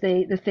me, is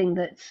the thing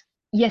that,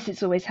 yes,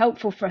 it's always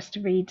helpful for us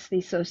to read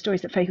these sort of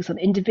stories that focus on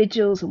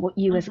individuals and what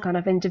you as a kind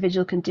of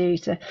individual can do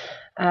to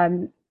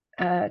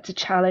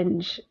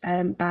challenge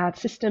bad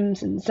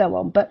systems and so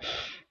on. But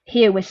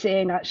here we're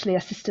seeing actually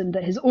a system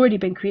that has already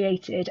been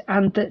created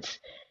and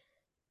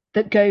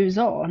that goes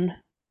on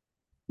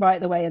right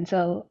the way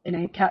until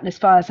Katniss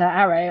fires her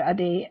arrow at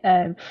the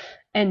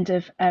end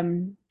of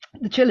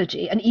the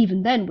trilogy, and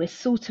even then we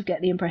sort of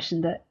get the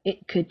impression that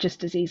it could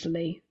just as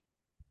easily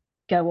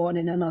go on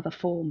in another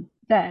form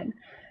then.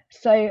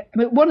 So I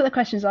mean, one of the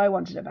questions I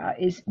wanted about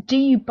is, do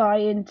you buy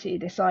into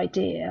this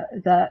idea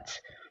that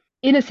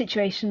in a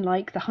situation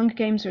like the Hunger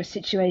Games, or a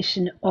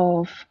situation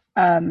of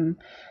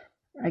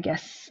I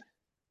guess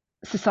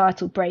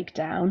societal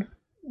breakdown,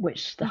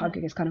 which the Hunger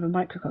Games is kind of a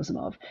microcosm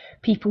of,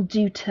 people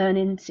do turn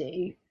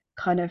into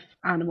kind of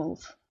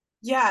animals?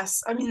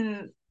 Yes, I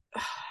mean,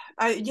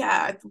 I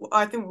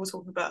think we were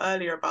talking about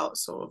earlier about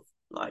sort of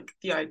like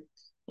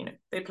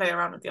they play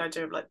around with the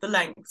idea of like the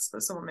lengths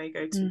that someone may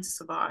go to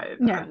survive,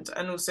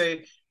 and also,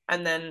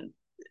 and then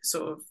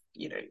sort of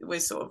we're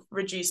sort of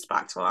reduced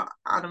back to our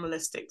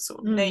animalistic sort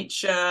of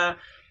nature,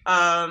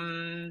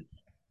 and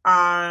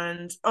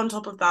on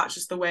top of that,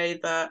 just the way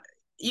that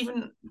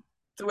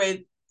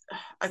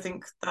I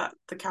think that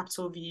the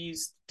capital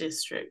views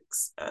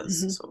districts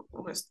as sort of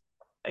almost,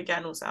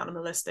 again, also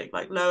animalistic,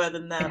 like lower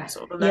than them,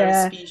 sort of a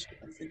lower species,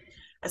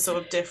 a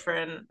sort of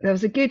different. There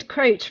was a good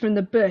quote from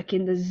the book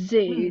in the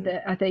zoo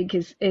that I think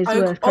is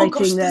worth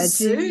quoting there. The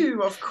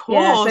zoo, of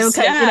course.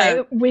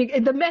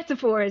 The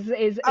metaphor is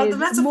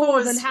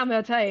more than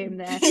hammered home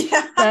there.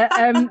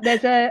 But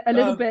there's a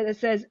little bit that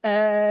says,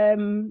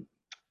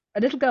 a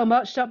little girl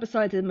marched up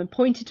beside them and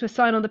pointed to a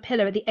sign on the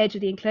pillar at the edge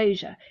of the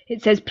enclosure.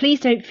 It says, "Please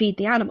don't feed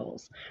the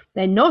animals."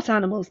 "They're not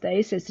animals,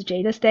 though," says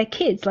Sejanus. "They're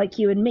kids like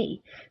you and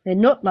me." "They're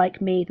not like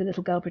me," the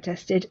little girl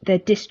protested. "They're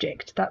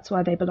district. That's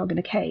why they belong in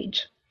a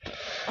cage."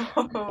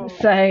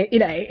 So,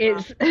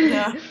 it's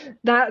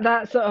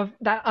that sort of,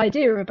 that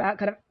idea about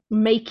kind of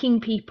making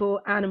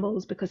people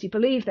animals because you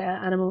believe they're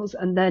animals,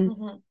 and then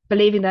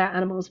believing they're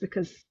animals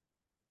because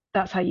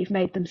that's how you've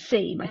made them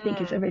seem, I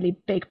think is a really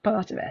big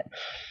part of it.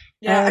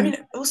 I mean,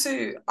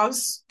 also, I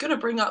was going to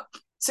bring up,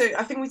 so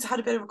I think we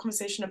had a bit of a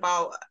conversation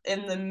about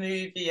in the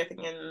movie, I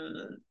think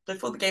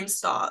before the games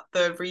start,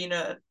 the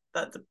arena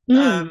that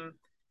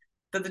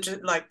that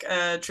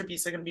the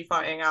tributes are going to be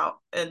fighting out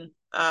in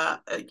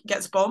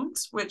gets bombed,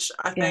 which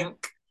I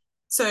think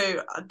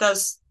so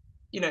does,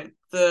 you know,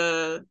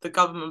 the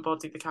government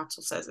body, the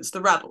capital, says it's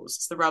the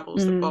rebels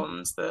that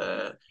bombed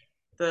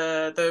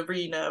the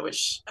arena,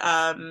 which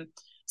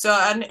so,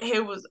 and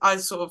here was, I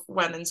sort of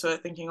went into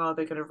it thinking, oh,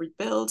 they're going to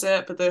rebuild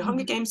it, but the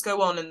Hunger Games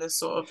go on in this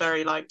sort of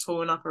very like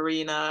torn up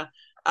arena,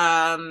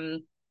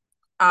 and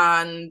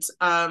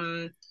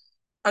there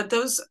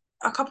was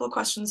a couple of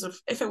questions of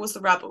if it was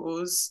the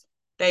rebels,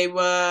 they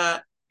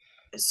were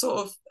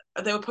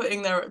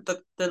putting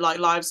the like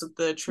lives of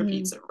the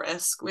tributes at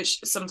risk, which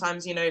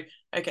sometimes, you know,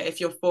 okay, if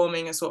you're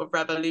forming a sort of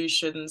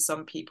revolution,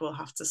 some people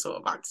have to sort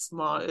of act as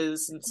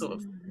martyrs and sort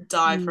of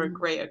die for a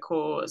greater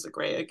cause, a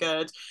greater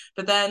good.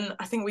 But then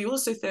I think we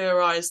also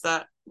theorized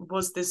that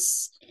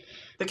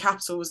the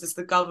capital, was this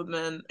the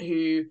government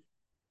who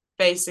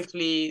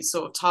basically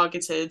sort of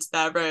targeted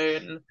their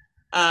own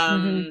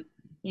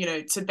you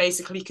know, to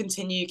basically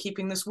continue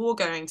keeping this war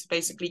going, to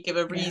basically give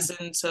a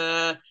reason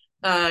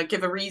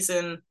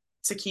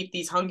to keep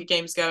these Hunger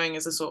Games going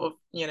as a sort of,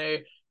 you know,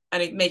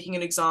 and making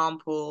an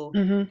example. I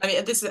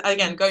mean, this is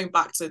again going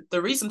back to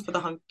the reason for the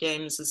Hunger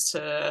Games is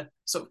to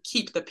sort of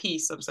keep the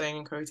peace, I'm saying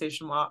in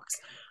quotation marks,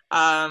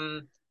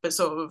 but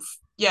sort of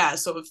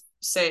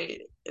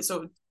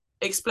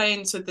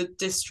explain to the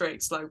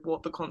districts like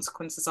what the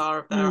consequences are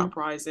of their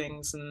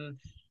uprisings, and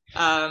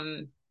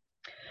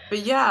but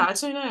yeah, I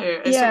don't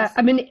know.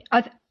 I mean,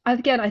 I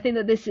think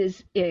that this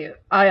is, you know,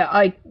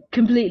 I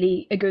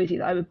completely agree with you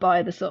that I would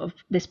buy the sort of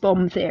this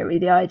bomb theory,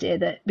 the idea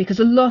that,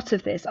 because a lot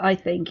of this, I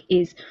think,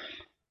 is,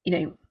 you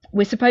know,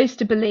 we're supposed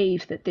to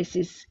believe that this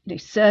is, you know,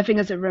 serving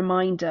as a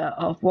reminder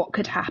of what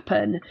could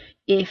happen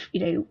if, you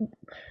know,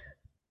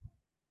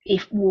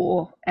 if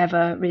war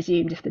ever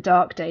resumed, if the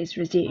dark days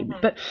resumed.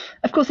 But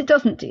of course it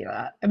doesn't do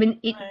that. I mean,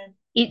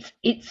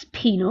 it's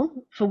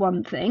penal for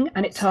one thing,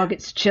 and it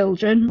targets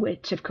children,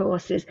 which of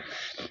course is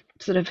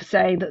sort of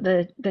saying that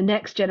the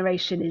next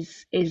generation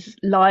is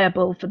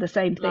liable for the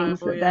same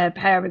things that their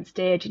parents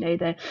did. You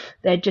know,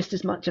 they're just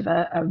as much of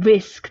a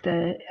risk.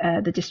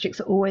 The districts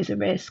are always a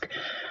risk.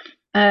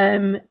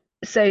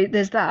 So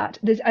there's that.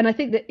 And I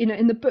think that, you know,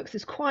 in the books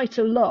there's quite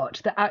a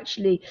lot that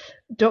actually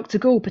Dr.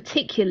 Gall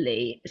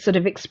particularly sort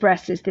of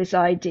expresses this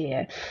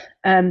idea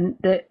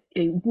that,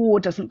 you know, war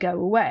doesn't go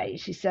away.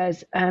 She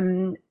says,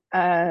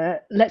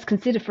 let's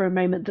consider for a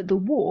moment that the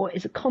war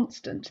is a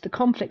constant. The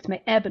conflict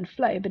may ebb and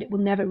flow, but it will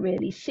never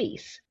really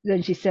cease.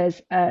 Then she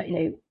says, you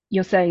know,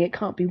 you're saying it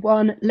can't be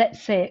won.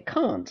 Let's say it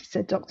can't,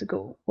 said Dr.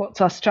 Gall.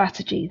 What's our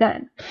strategy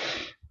then?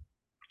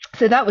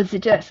 So that would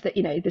suggest that,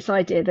 you know, this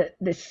idea that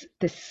this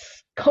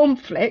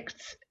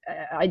conflict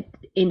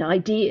in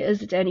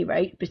ideas, at any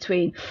rate,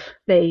 between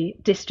the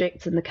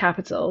districts and the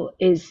capital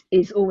is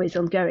always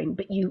ongoing,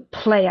 but you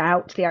play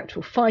out the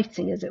actual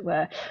fighting, as it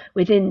were,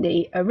 within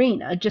the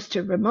arena, just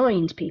to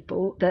remind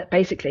people that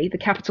basically the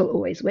capital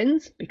always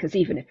wins, because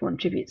even if one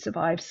tribute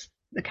survives,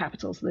 the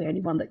capital's the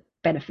only one that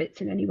benefits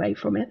in any way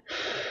from it.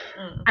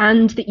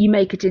 And that you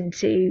make it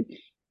into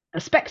a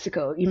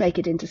spectacle, you make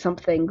it into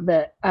something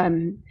that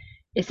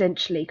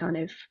essentially kind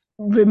of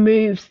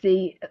removes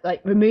the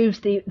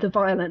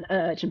violent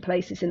urge and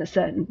places in a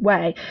certain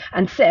way,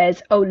 and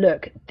says, oh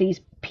look, these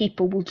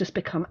people will just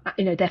become,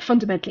 you know, they're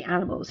fundamentally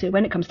animals who,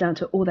 when it comes down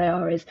to it, all they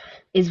are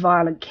is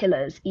violent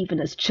killers, even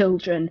as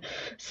children.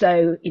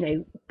 So, you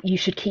know, you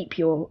should keep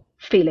your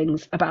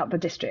feelings about the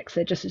districts,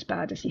 they're just as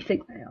bad as you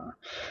think they are.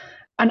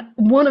 And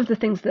one of the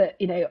things that,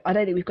 you know, I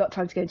don't think we've got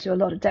time to go into a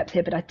lot of depth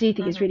here, but I do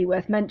think it's really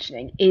worth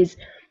mentioning is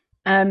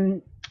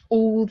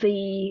all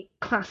the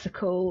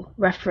classical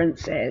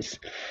references.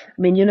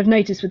 I mean, you'll have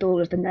noticed with all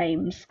of the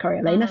names,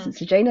 Coriolanus and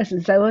Sejanus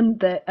and so on,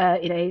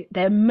 that you know,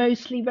 they're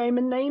mostly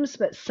Roman names,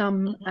 but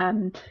some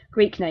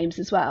Greek names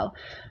as well.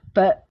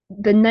 But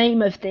the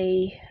name of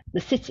the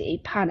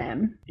city,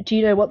 Panem, do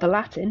you know what the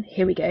Latin?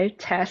 Here we go,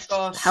 test.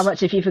 Gosh. How much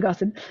have you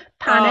forgotten?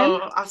 Panem.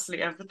 Oh,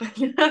 absolutely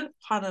everything.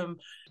 Panem.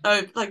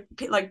 Oh, like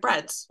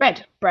bread.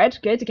 Bread.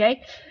 Good.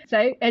 Okay.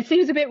 So it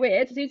seems a bit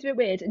weird.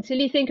 Until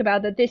you think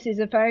about that. This is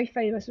a very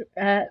famous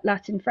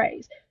Latin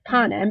phrase: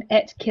 panem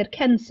et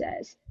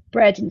circenses,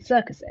 bread and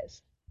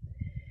circuses.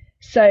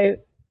 So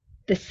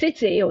the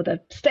city or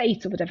the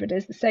state or whatever it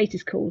is, the state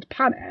is called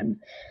Panem,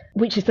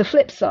 which is the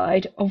flip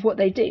side of what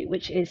they do,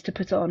 which is to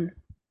put on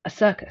a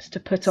circus, to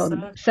put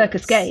on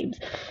circus games,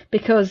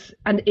 because,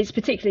 and it's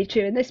particularly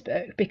true in this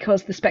book,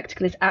 because the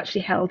spectacle is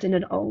actually held in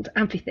an old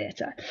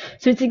amphitheatre.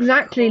 So it's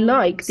exactly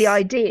like the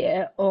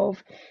idea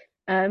of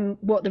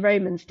what the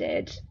Romans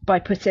did by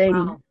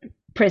putting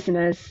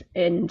prisoners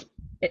and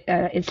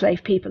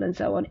enslaved people and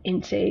so on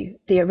into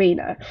the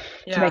arena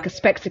to make a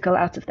spectacle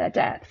out of their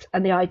deaths,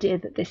 and the idea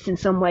that this in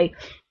some way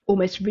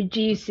almost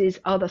reduces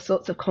other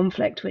sorts of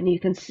conflict when you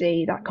can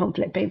see that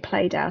conflict being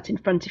played out in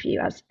front of you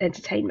as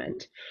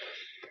entertainment.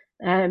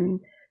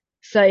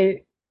 So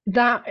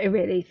that I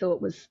really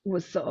thought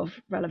was sort of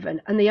relevant.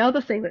 And the other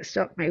thing that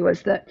struck me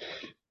was that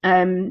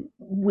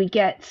we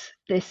get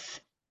this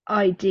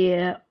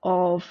idea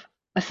of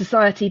a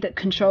society that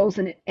controls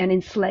an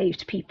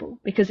enslaved people,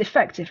 because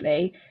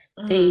effectively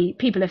the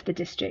people of the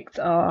districts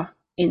are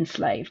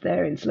enslaved.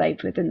 They're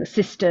enslaved within the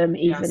system,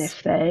 even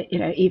if they,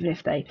 even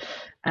if they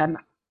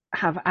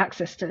have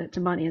access to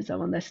money and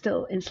so on, they're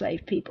still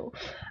enslaved people.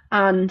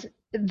 And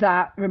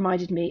that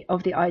reminded me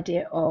of the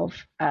idea of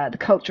the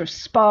culture of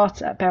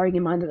Sparta, bearing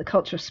in mind that the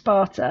culture of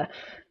Sparta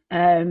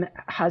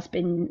has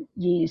been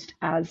used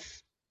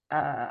as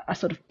a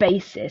sort of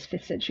basis,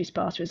 5th century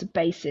Sparta as a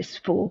basis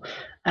for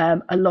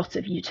a lot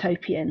of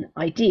utopian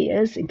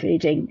ideas,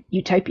 including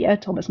Utopia,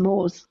 Thomas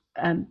More's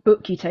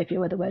book Utopia,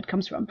 where the word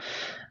comes from.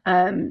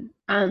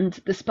 And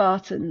the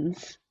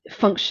Spartans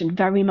function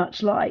very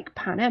much like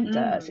Panem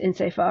does,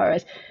 insofar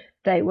as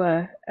they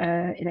were,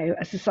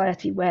 a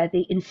society where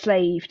the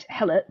enslaved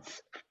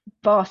helots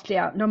vastly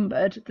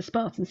outnumbered the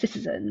Spartan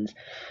citizens,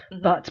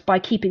 but by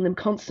keeping them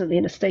constantly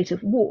in a state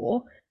of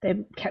war, they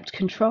kept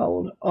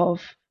control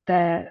of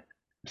their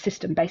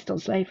system based on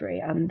slavery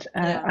and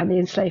the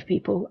enslaved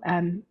people,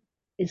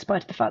 in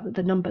spite of the fact that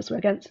the numbers were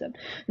against them.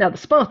 Now, the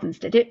Spartans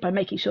did it by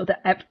making sure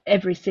that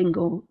every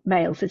single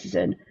male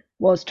citizen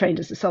was trained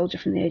as a soldier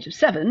from the age of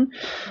 7,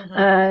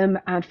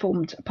 and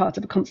formed part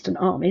of a constant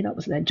army. That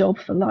was their job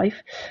for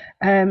life.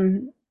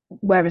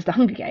 Whereas the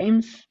Hunger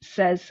Games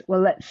says,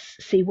 well, let's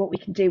see what we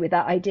can do with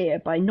that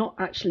idea by not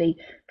actually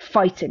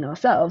fighting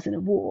ourselves in a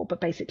war,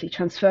 but basically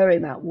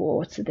transferring that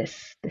war to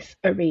this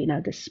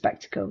arena, this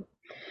spectacle.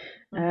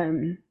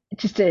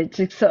 Just to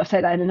sort of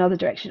take that in another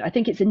direction, I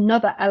think it's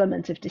another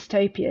element of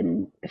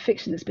dystopian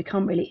fiction that's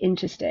become really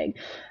interesting.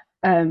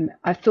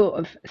 I've thought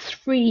of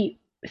 3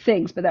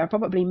 things, but there are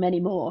probably many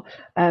more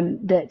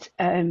that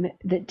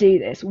do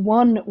this.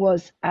 One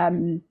was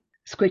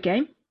Squid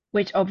Game,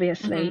 which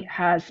obviously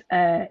has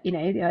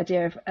the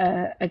idea of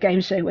a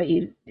game show where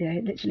you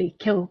literally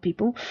kill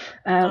people,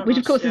 which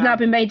of course has now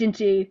been made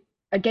into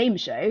a game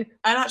show,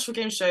 an actual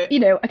game show.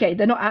 Okay,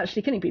 they're not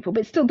actually killing people,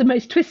 but it's still the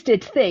most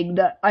twisted thing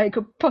that I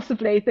could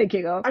possibly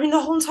thinking of. I mean, the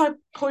whole entire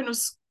point of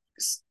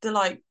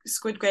the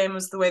Squid Game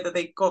was the way that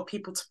they got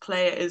people to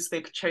play it is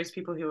they chose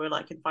people who were in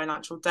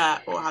financial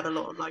debt or had a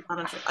lot of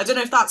financial. I don't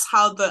know if that's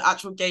how the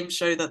actual game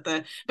show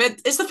but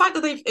it's the fact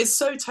that it's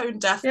so tone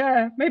deaf.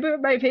 Yeah, maybe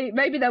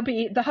there'll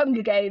be the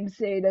Hunger Games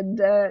soon, and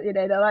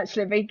they'll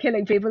actually be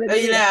killing people.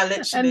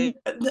 Literally.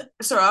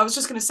 Sorry, I was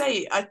just going to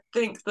say, I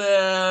think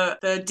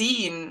the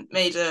dean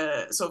made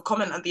a sort of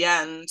comment at the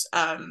end,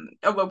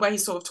 where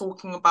he's sort of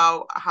talking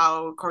about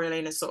how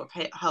Coriolanus sort of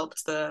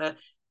helped the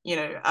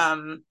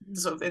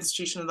sort of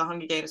institution of the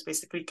Hunger Games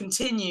basically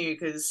continue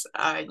because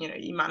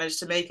you managed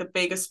to make a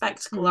bigger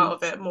spectacle out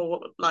of it,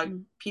 more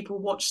people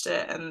watched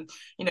it, and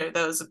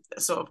there was a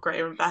sort of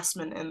greater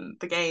investment in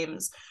the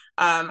games,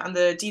 and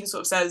the dean sort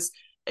of says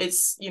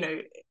it's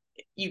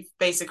you've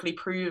basically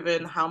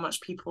proven how much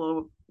people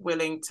are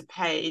willing to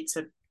pay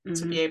to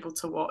be able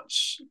to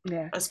watch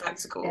a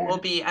spectacle or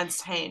be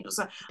entertained.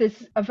 So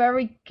there's a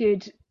very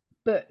good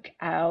book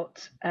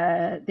out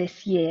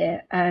this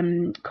year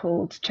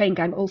called Chain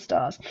Gang All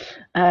Stars,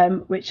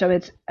 which I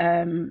would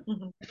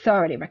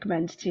thoroughly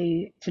recommend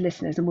to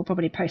listeners, and we'll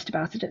probably post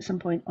about it at some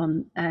point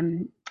on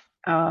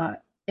our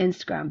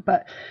Instagram.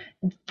 But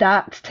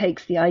that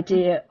takes the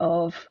idea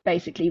of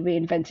basically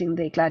reinventing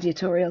the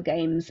gladiatorial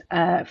games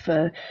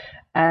for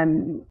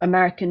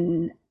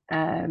American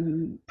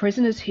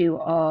prisoners who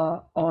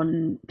are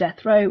on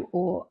death row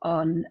or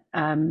on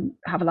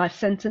have a life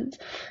sentence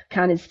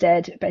can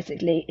instead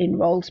basically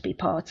enroll to be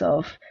part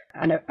of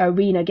an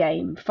arena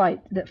game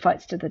that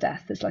fights to the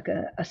death. It's like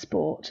a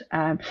sport,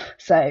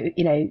 so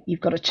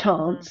you've got a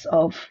chance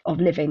of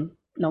living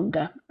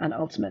longer and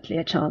ultimately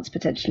a chance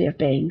potentially of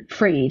being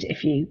freed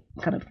if you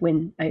kind of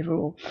win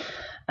overall.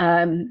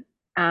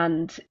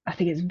 And I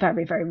think it's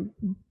very, very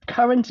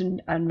current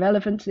and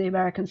relevant to the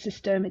American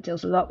system. It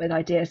deals a lot with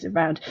ideas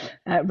around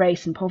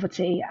race and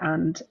poverty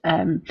and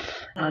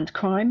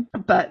crime.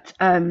 But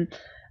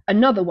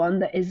another one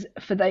that is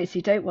for those who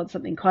don't want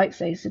something quite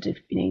so sort of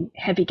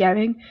heavy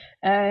going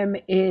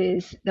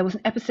is there was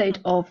an episode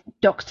of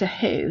Doctor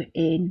Who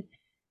in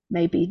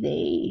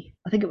maybe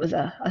I think it was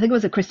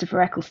a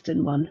Christopher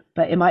Eccleston one,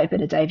 but it might have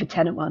been a David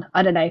Tennant one.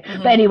 I don't know.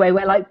 But anyway,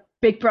 where like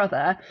Big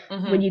Brother,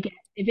 when you get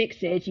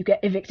evicted, you get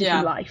evicted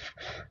for life,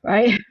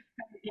 right?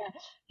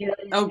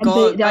 Oh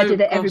god, the idea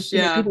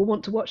that people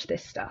want to watch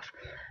this stuff,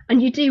 and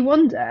you do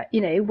wonder,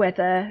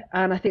 whether,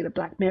 and I think the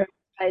Black Mirror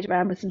played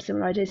around with some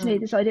similar ideas.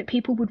 This idea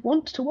people would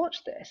want to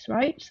watch this,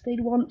 right?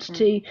 They'd want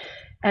to,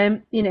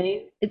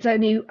 it's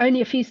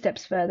only a few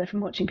steps further from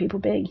watching people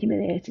being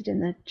humiliated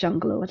in the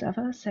jungle or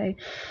whatever. So,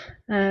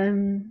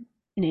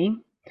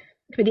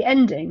 could be the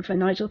ending for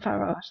Nigel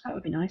Farage. That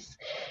would be nice.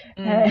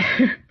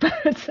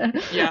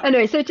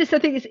 Anyway, so I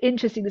think it's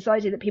interesting, this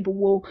idea that people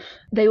will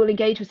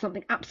engage with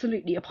something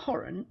absolutely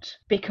abhorrent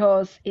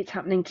because it's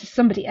happening to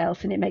somebody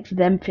else and it makes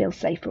them feel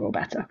safer or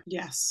better.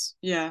 Yes.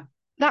 Yeah.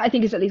 That I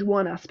think is at least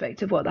one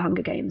aspect of what the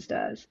Hunger Games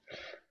does.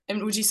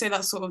 And would you say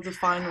that's sort of the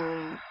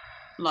final,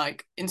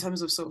 in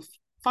terms of sort of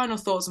final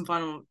thoughts and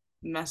final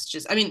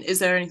messages. I mean, is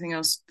there anything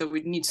else that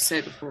we need to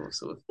say before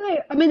sort of?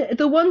 No, I mean,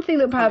 the one thing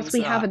that perhaps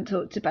we haven't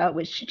talked about,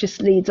 which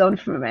just leads on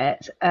from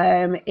it,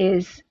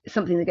 is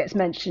something that gets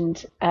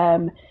mentioned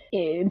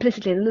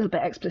implicitly and a little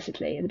bit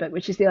explicitly in the book,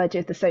 which is the idea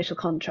of the social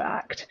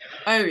contract.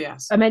 Oh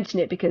yes, I mention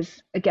it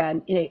because,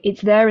 again,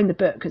 it's there in the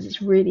book because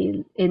it's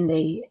really in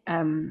the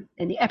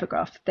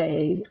epigraph.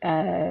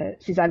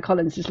 Suzanne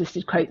Collins has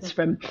listed quotes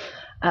from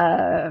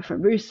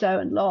Rousseau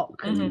and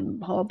Locke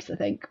and Hobbes, I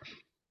think.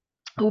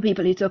 All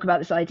people who talk about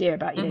this idea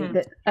about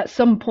that at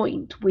some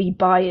point we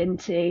buy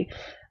into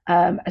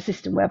a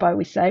system whereby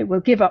we say we'll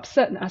give up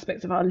certain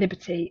aspects of our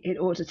liberty in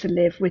order to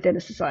live within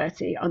a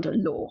society under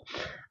law,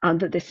 and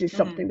that this is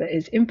something that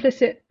is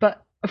implicit,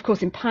 but of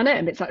course in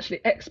Panem it's actually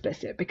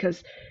explicit,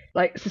 because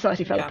like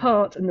society fell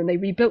apart and then they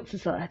rebuilt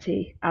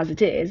society as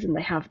it is, and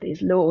they have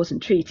these laws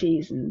and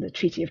treaties and the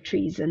Treaty of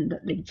Treason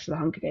that leads to the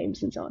Hunger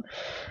Games and so on.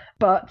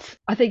 But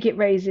I think it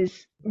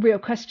raises real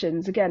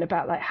questions again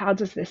about like how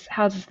does this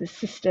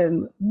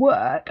system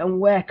work, and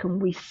where can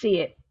we see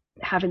it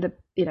having the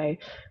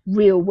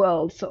real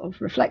world sort of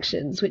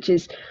reflections, which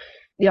is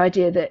the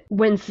idea that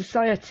when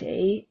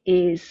society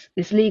is,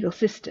 this legal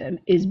system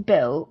is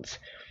built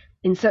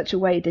in such a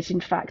way that in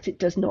fact it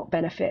does not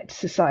benefit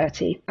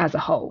society as a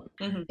whole.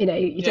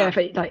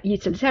 Like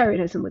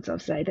utilitarianism would sort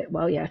of say that,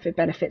 well, yeah, if it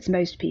benefits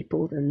most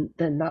people,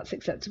 then that's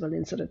acceptable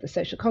in sort of the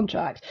social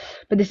contract.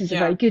 But this is a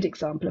very good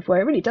example of where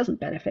it really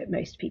doesn't benefit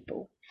most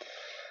people.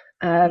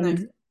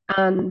 And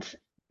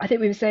I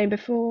think we were saying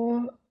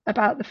before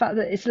about the fact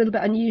that it's a little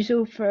bit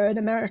unusual for an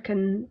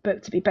American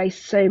book to be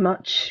based so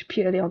much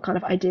purely on kind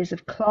of ideas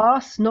of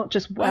class, not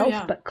just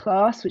wealth, but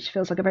class, which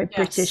feels like a very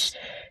British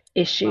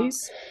issue.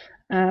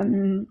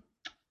 And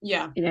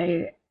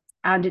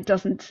it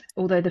doesn't,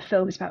 although the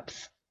film is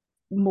perhaps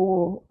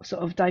more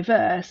sort of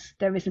diverse,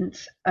 there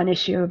isn't an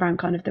issue around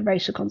kind of the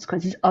racial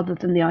consequences other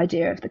than the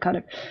idea of the kind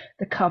of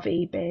the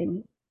covey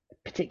being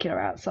particular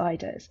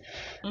outsiders.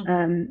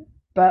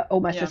 But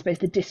almost, I suppose,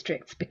 the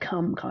districts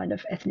become kind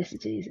of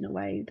ethnicities in a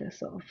way, the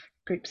sort of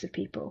groups of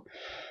people.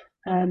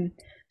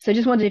 So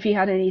just wondered if you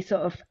had any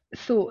sort of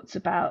thoughts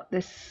about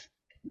this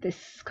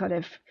kind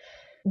of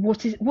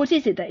what is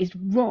it that is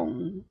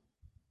wrong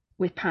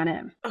with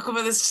Panem? Oh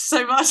god, there's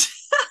so much.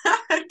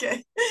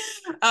 Okay.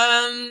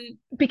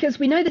 Because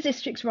we know the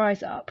districts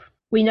rise up.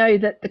 We know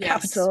that the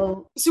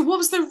capital. So what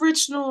was the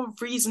original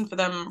reason for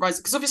them rising?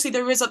 Because obviously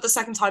they rose up the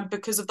second time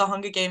because of the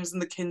Hunger Games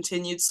and the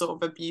continued sort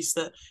of abuse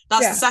that's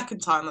the second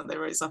time that they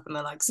rose up and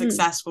they're like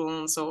successful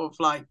and sort of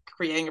like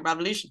creating a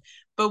revolution.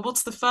 But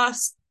what's the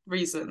first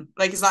reason?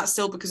 Like, is that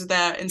still because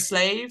they're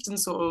enslaved and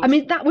sort of? I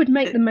mean, that would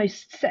make the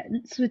most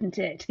sense, wouldn't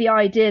it? The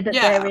idea that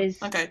there is,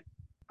 I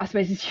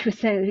suppose, as you were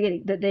saying at the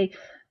beginning, that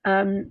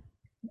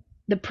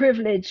the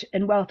privilege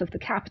and wealth of the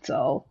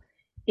capital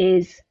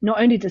is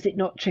not only does it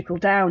not trickle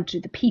down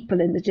to the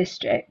people in the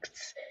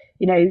districts,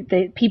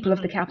 the people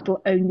of the capital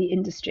own the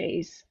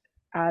industries,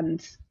 and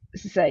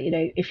as I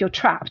say, if you're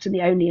trapped and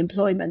the only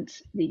employment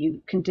that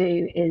you can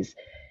do is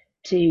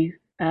to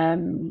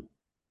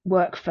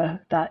work for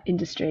that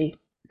industry,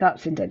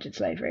 that's indentured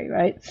slavery,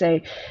 right?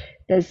 So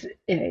there's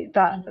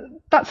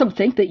that's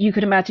something that you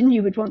could imagine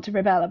you would want to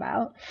rebel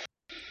about.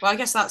 Well, I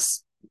guess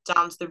that's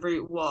down to the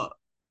root. What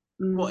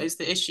is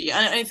the issue?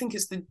 And I think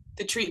it's the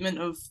treatment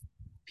of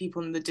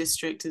people in the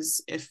district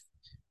as if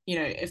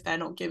they're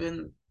not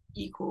given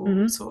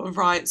equal sort of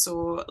rights,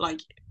 or like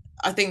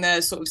I think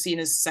they're sort of seen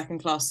as second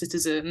class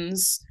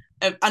citizens.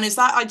 And it's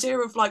that idea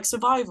of like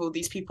survival.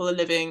 These people are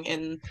living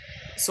in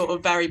sort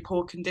of very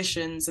poor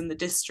conditions in the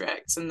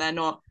districts, and they're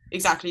not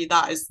exactly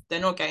that, is they're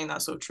not getting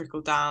that sort of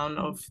trickle down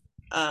of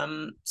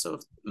sort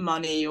of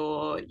money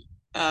or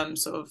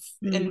sort of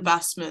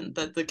investment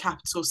that the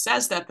capital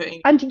says they're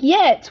putting. And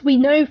yet we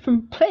know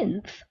from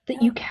Plinth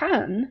that you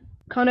can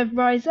kind of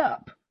rise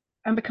up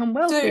and become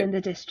wealthy in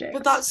the district.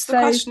 But that's the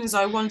question, is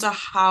I wonder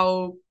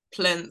how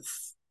Plinth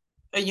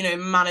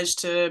managed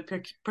to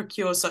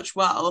procure such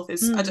wealth.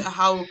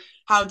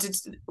 How did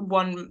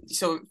one,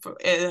 so for,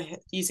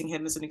 using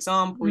him as an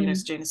example,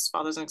 Janus'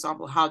 father as an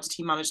example, how did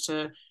he manage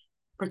to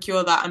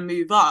procure that and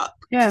move up?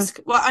 Is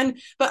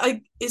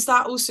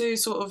that also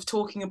sort of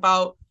talking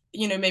about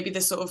maybe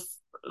this sort of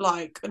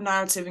like a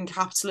narrative in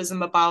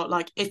capitalism about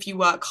like, if you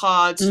work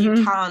hard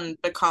you can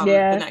become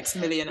the next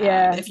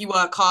millionaire, if you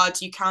work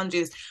hard you can do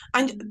this.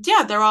 And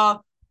there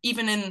are,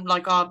 even in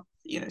like our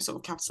sort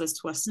of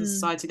capitalist Western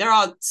society, there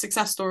are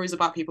success stories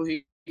about people who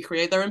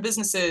create their own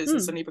businesses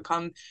and suddenly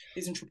become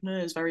these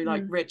entrepreneurs, very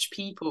like rich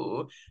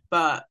people.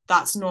 But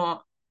that's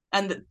not,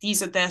 and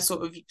they're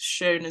sort of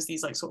shown as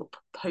these like sort of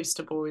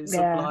poster boys of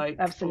like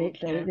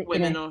absolutely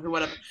women or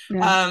whatever,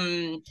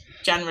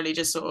 generally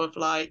just sort of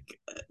like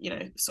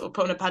sort of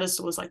put on a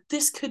pedestal as like,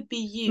 this could be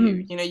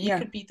you, you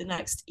could be the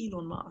next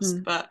Elon Musk.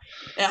 But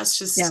that's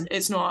just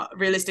it's not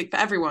realistic for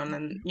everyone.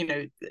 And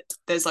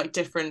there's like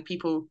different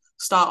people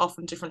start off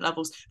on different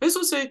levels, but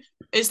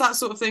it's that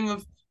sort of thing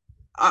of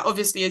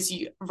obviously as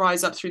you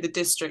rise up through the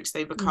districts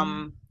they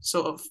become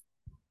sort of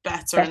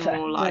better and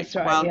more like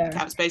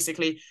kept,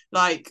 basically.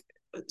 Like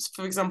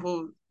for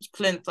example,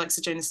 Plinth, like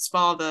Sir Janus'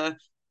 father,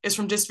 is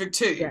from District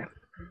 2. Yeah.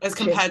 As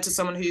compared to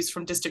someone who's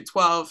from District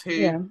 12,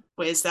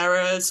 is there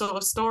a sort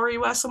of story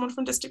where someone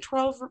from District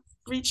 12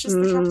 reaches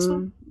the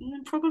capital?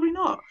 Probably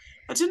not.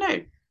 I don't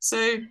know.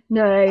 So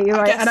no, you're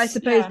right. And I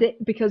suppose yeah.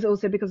 that because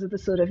of the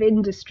sort of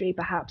industry,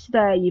 perhaps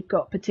there you've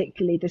got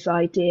particularly this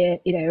idea,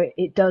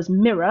 it does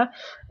mirror,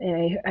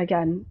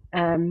 again,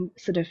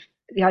 sort of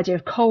the idea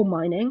of coal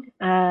mining,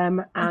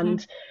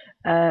 and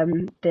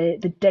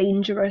the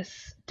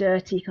dangerous,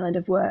 dirty kind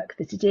of work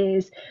that it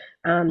is.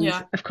 And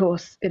of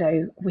course,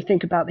 we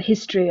think about the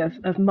history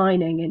of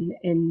mining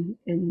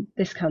in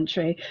this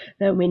country,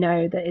 then we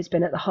know that it's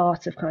been at the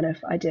heart of kind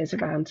of ideas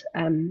around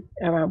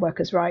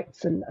workers'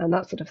 rights and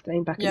that sort of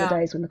thing back in the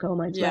days when the coal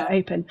mines were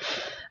open.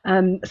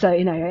 So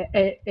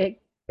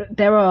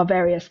there are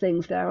various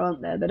things there,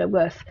 aren't there, that are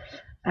worth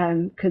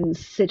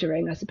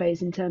considering, I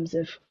suppose, in terms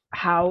of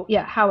how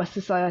a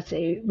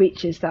society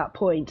reaches that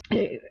point.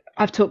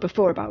 I've talked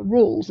before about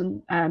Rawls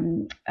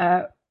and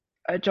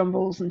John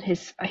Rawls and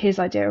his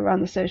idea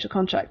around the social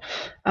contract,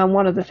 and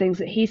one of the things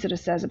that he sort of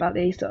says about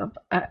the sort of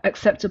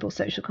acceptable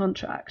social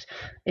contract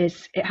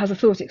is it has a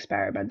thought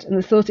experiment, and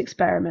the thought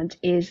experiment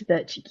is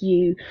that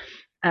you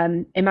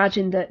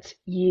imagine that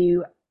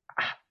you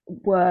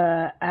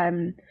were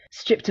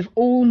stripped of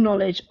all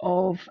knowledge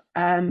of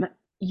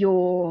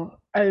your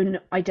own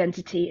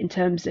identity in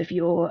terms of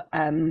your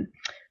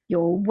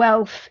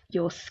wealth,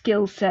 your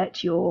skill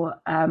set, your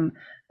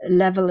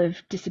level of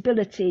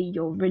disability,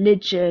 your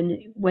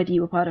religion, whether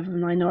you were part of a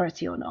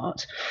minority or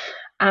not,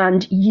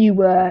 and you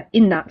were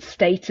in that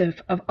state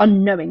of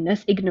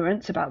unknowingness,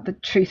 ignorance about the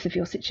truth of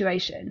your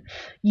situation.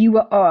 You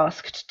were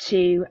asked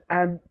to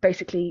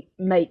basically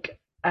make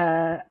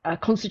a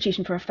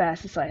constitution for a fair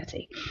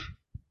society.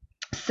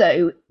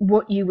 So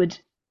what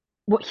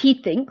he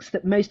thinks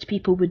that most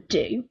people would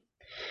do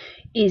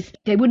is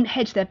they wouldn't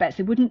hedge their bets.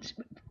 They wouldn't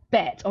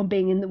bet on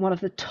being in one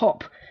of the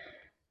top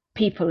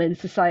people in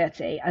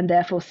society and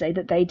therefore say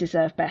that they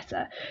deserve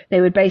better.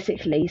 They would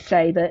basically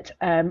say that,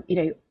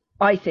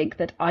 I think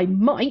that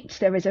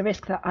there is a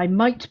risk that I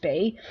might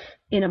be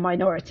in a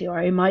minority, or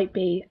I might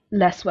be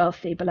less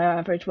wealthy, below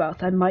average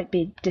wealth, I might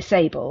be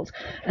disabled,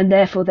 and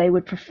therefore they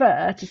would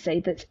prefer to say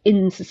that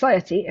in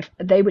society, if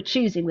they were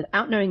choosing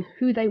without knowing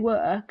who they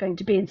were going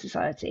to be in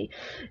society,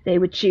 they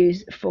would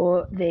choose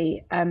for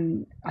the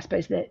I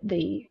suppose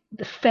the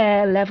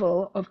fair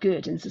level of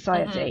good in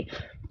society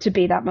to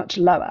be that much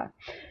lower.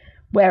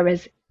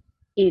 Whereas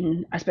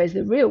in, I suppose,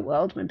 the real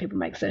world, when people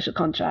make social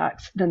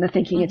contracts, then they're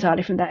thinking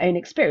entirely from their own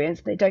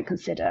experience. They don't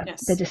consider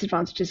the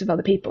disadvantages of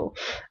other people.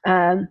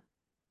 And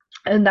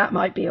that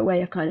might be a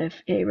way of kind of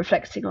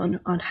reflecting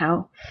on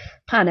how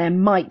Pan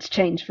Am might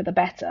change for the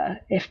better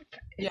if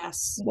it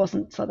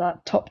wasn't sort of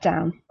that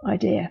top-down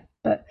idea.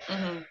 But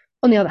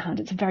on the other hand,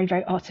 it's a very,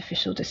 very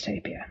artificial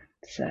dystopia.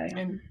 So,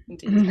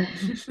 indeed.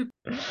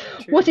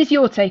 What is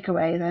your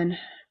takeaway then?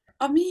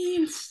 I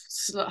mean,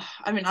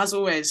 as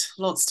always,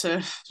 lots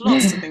to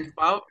think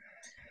about.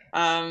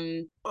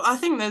 I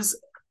think there's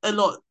a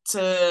lot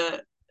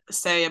to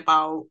say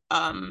about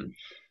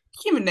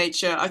human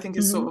nature. I think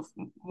is sort of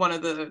one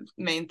of the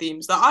main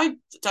themes that I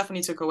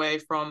definitely took away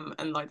from,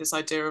 and like this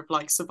idea of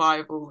like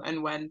survival,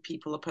 and when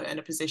people are put in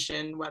a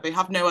position where they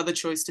have no other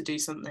choice to do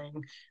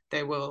something,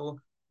 they will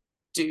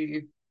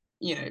do,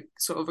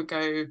 sort of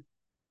go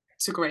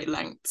to great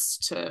lengths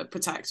to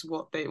protect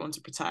what they want to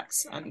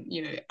protect. And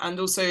and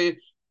also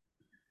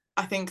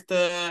I think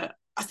there,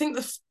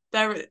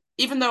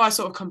 even though I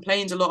sort of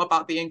complained a lot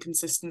about the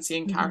inconsistency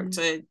in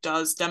character, it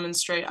does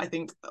demonstrate, I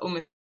think,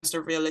 almost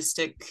a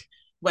realistic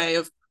way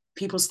of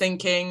people's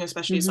thinking,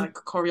 especially as like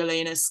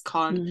Coriolanus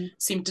can't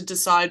seem to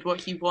decide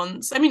what he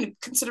wants. I mean,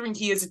 considering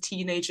he is a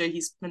teenager,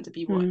 he's meant to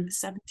be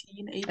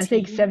 17, 18? I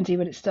think 17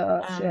 when it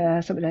starts,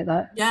 something like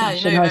that. Yeah,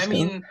 I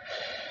mean,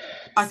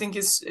 I think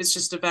it's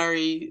just a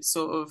very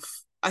sort of,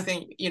 I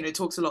think, it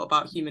talks a lot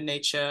about human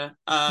nature,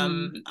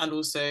 and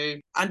also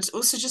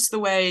just the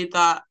way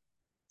that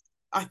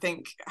I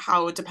think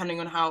how, depending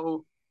on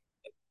how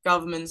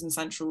governments and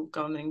central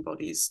governing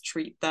bodies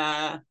treat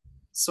their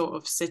sort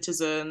of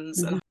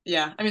citizens, and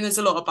I mean, there's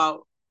a lot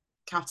about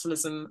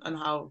capitalism and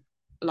how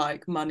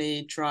like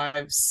money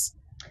drives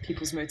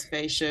people's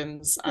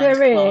motivations and there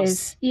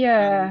class.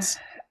 is,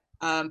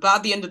 but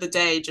at the end of the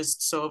day,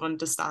 just sort of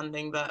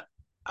understanding that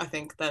I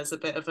think there's a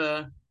bit of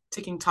a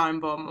ticking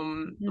time bomb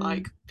on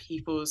like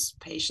people's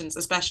patience,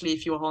 especially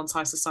if your whole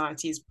entire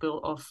society is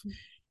built off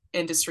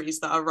industries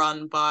that are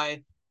run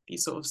by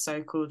these sort of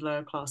so-called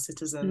lower class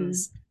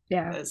citizens.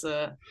 There's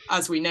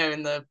as we know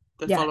in the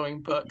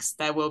following books,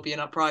 there will be an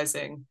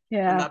uprising,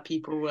 and that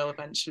people will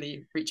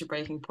eventually reach a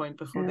breaking point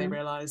before they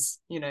realize,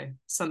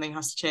 something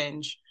has to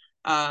change.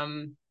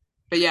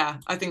 But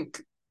I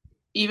think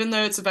even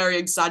though it's a very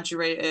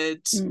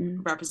exaggerated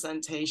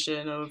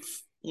representation of,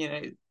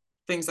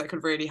 things that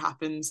could really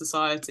happen in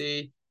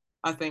society,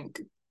 I think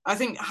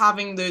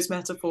having those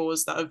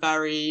metaphors that are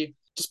very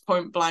just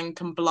point blank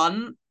and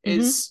blunt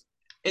is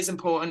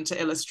important to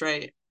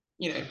illustrate,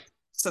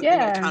 something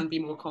that can be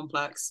more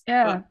complex. But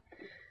I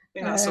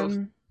think that's sort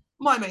of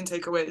my main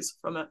takeaways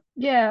from it.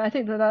 I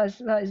think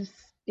that is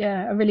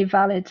a really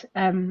valid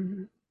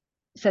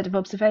set of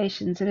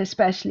observations, and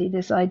especially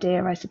this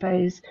idea, I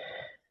suppose,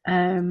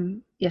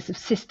 yes, of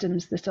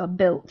systems that are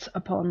built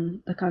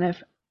upon the kind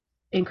of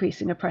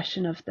increasing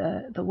oppression of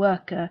the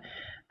worker,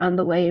 and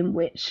the way in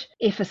which,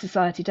 if a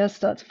society does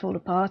start to fall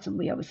apart, and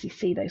we obviously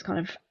see those kind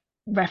of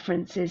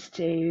references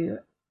to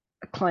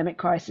a climate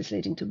crisis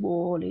leading to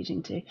war,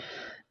 leading to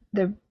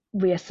the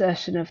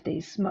reassertion of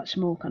these much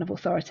more kind of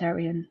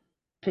authoritarian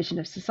vision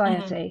of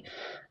society,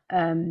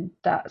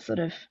 that sort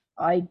of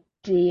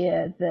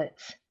idea that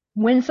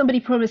when somebody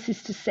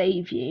promises to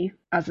save you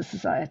as a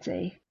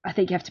society, I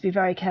think you have to be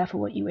very careful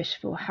what you wish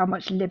for. How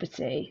much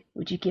liberty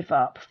would you give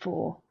up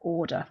for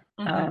order?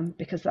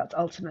 Because that's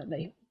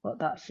ultimately what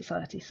that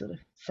society sort of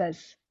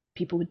says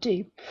people would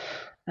do,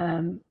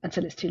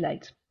 until it's too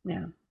late.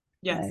 Yeah.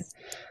 Yes.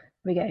 So,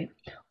 we go.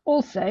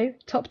 Also,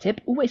 top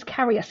tip, always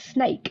carry a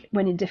snake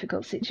when in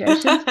difficult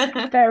situations.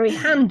 Very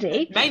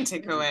handy. Main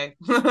takeaway.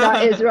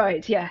 That is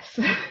right, yes.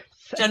 So,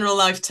 general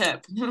life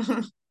tip.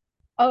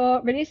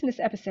 Are releasing this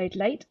episode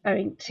late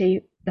owing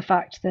to the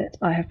fact that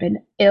I have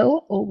been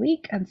ill all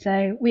week, and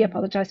so we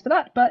apologise for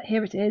that, but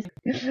here it is.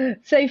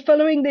 So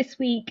following this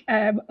week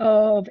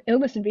of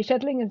illness and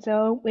rescheduling and so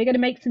on, we're going to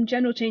make some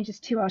general changes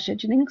to our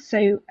scheduling.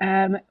 So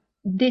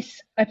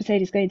this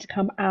episode is going to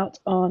come out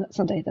on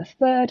Sunday the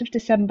 3rd of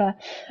December.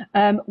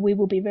 We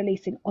will be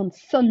releasing on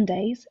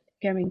Sundays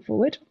going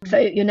forward. So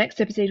your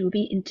next episode will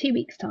be in 2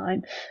 weeks'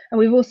 time. And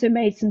we've also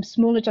made some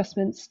small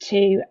adjustments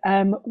to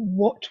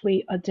what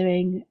we are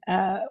doing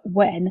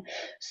when.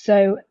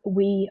 So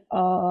we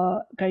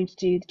are going to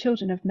do The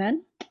Children of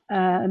Men,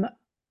 the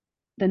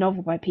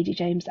novel by P.D.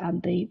 James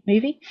and the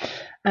movie,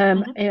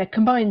 in a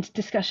combined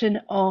discussion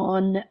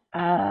on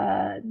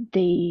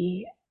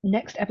the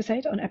next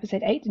episode, on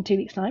episode 8 in 2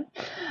 weeks' time.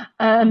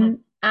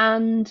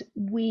 And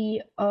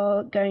we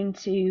are going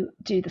to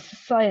do The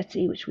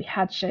Society, which we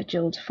had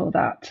scheduled for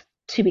that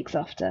 2 weeks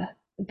after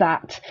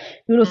that.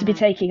 We will also be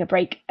taking a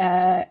break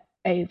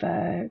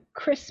over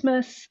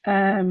Christmas,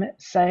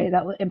 so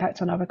that will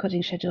impact on our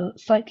recording schedule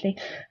slightly,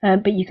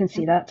 but you can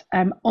see that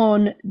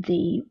on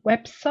the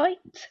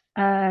website,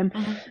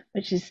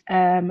 which is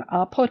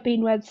our Podbean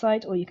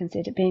website, or you can see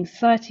it at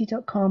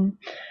beingsociety.com.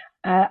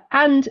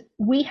 And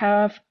we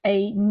have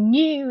a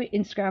new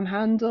Instagram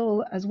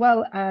handle as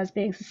well as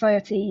Being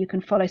Society. You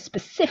can follow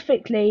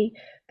specifically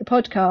the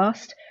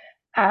podcast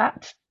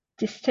at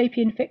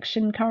Dystopian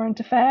Fiction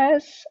Current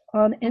Affairs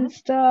on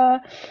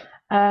Insta.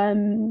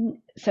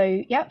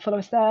 So yeah, follow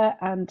us there,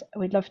 and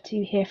we'd love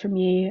to hear from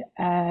you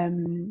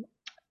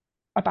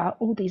about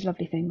all these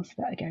lovely things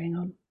that are going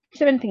on. Is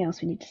there anything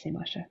else we need to say,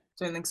 Masha?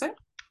 Don't think so.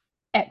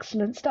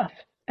 Excellent stuff.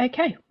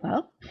 Okay,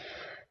 well,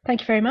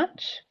 thank you very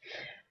much.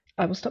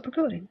 I will stop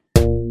recording.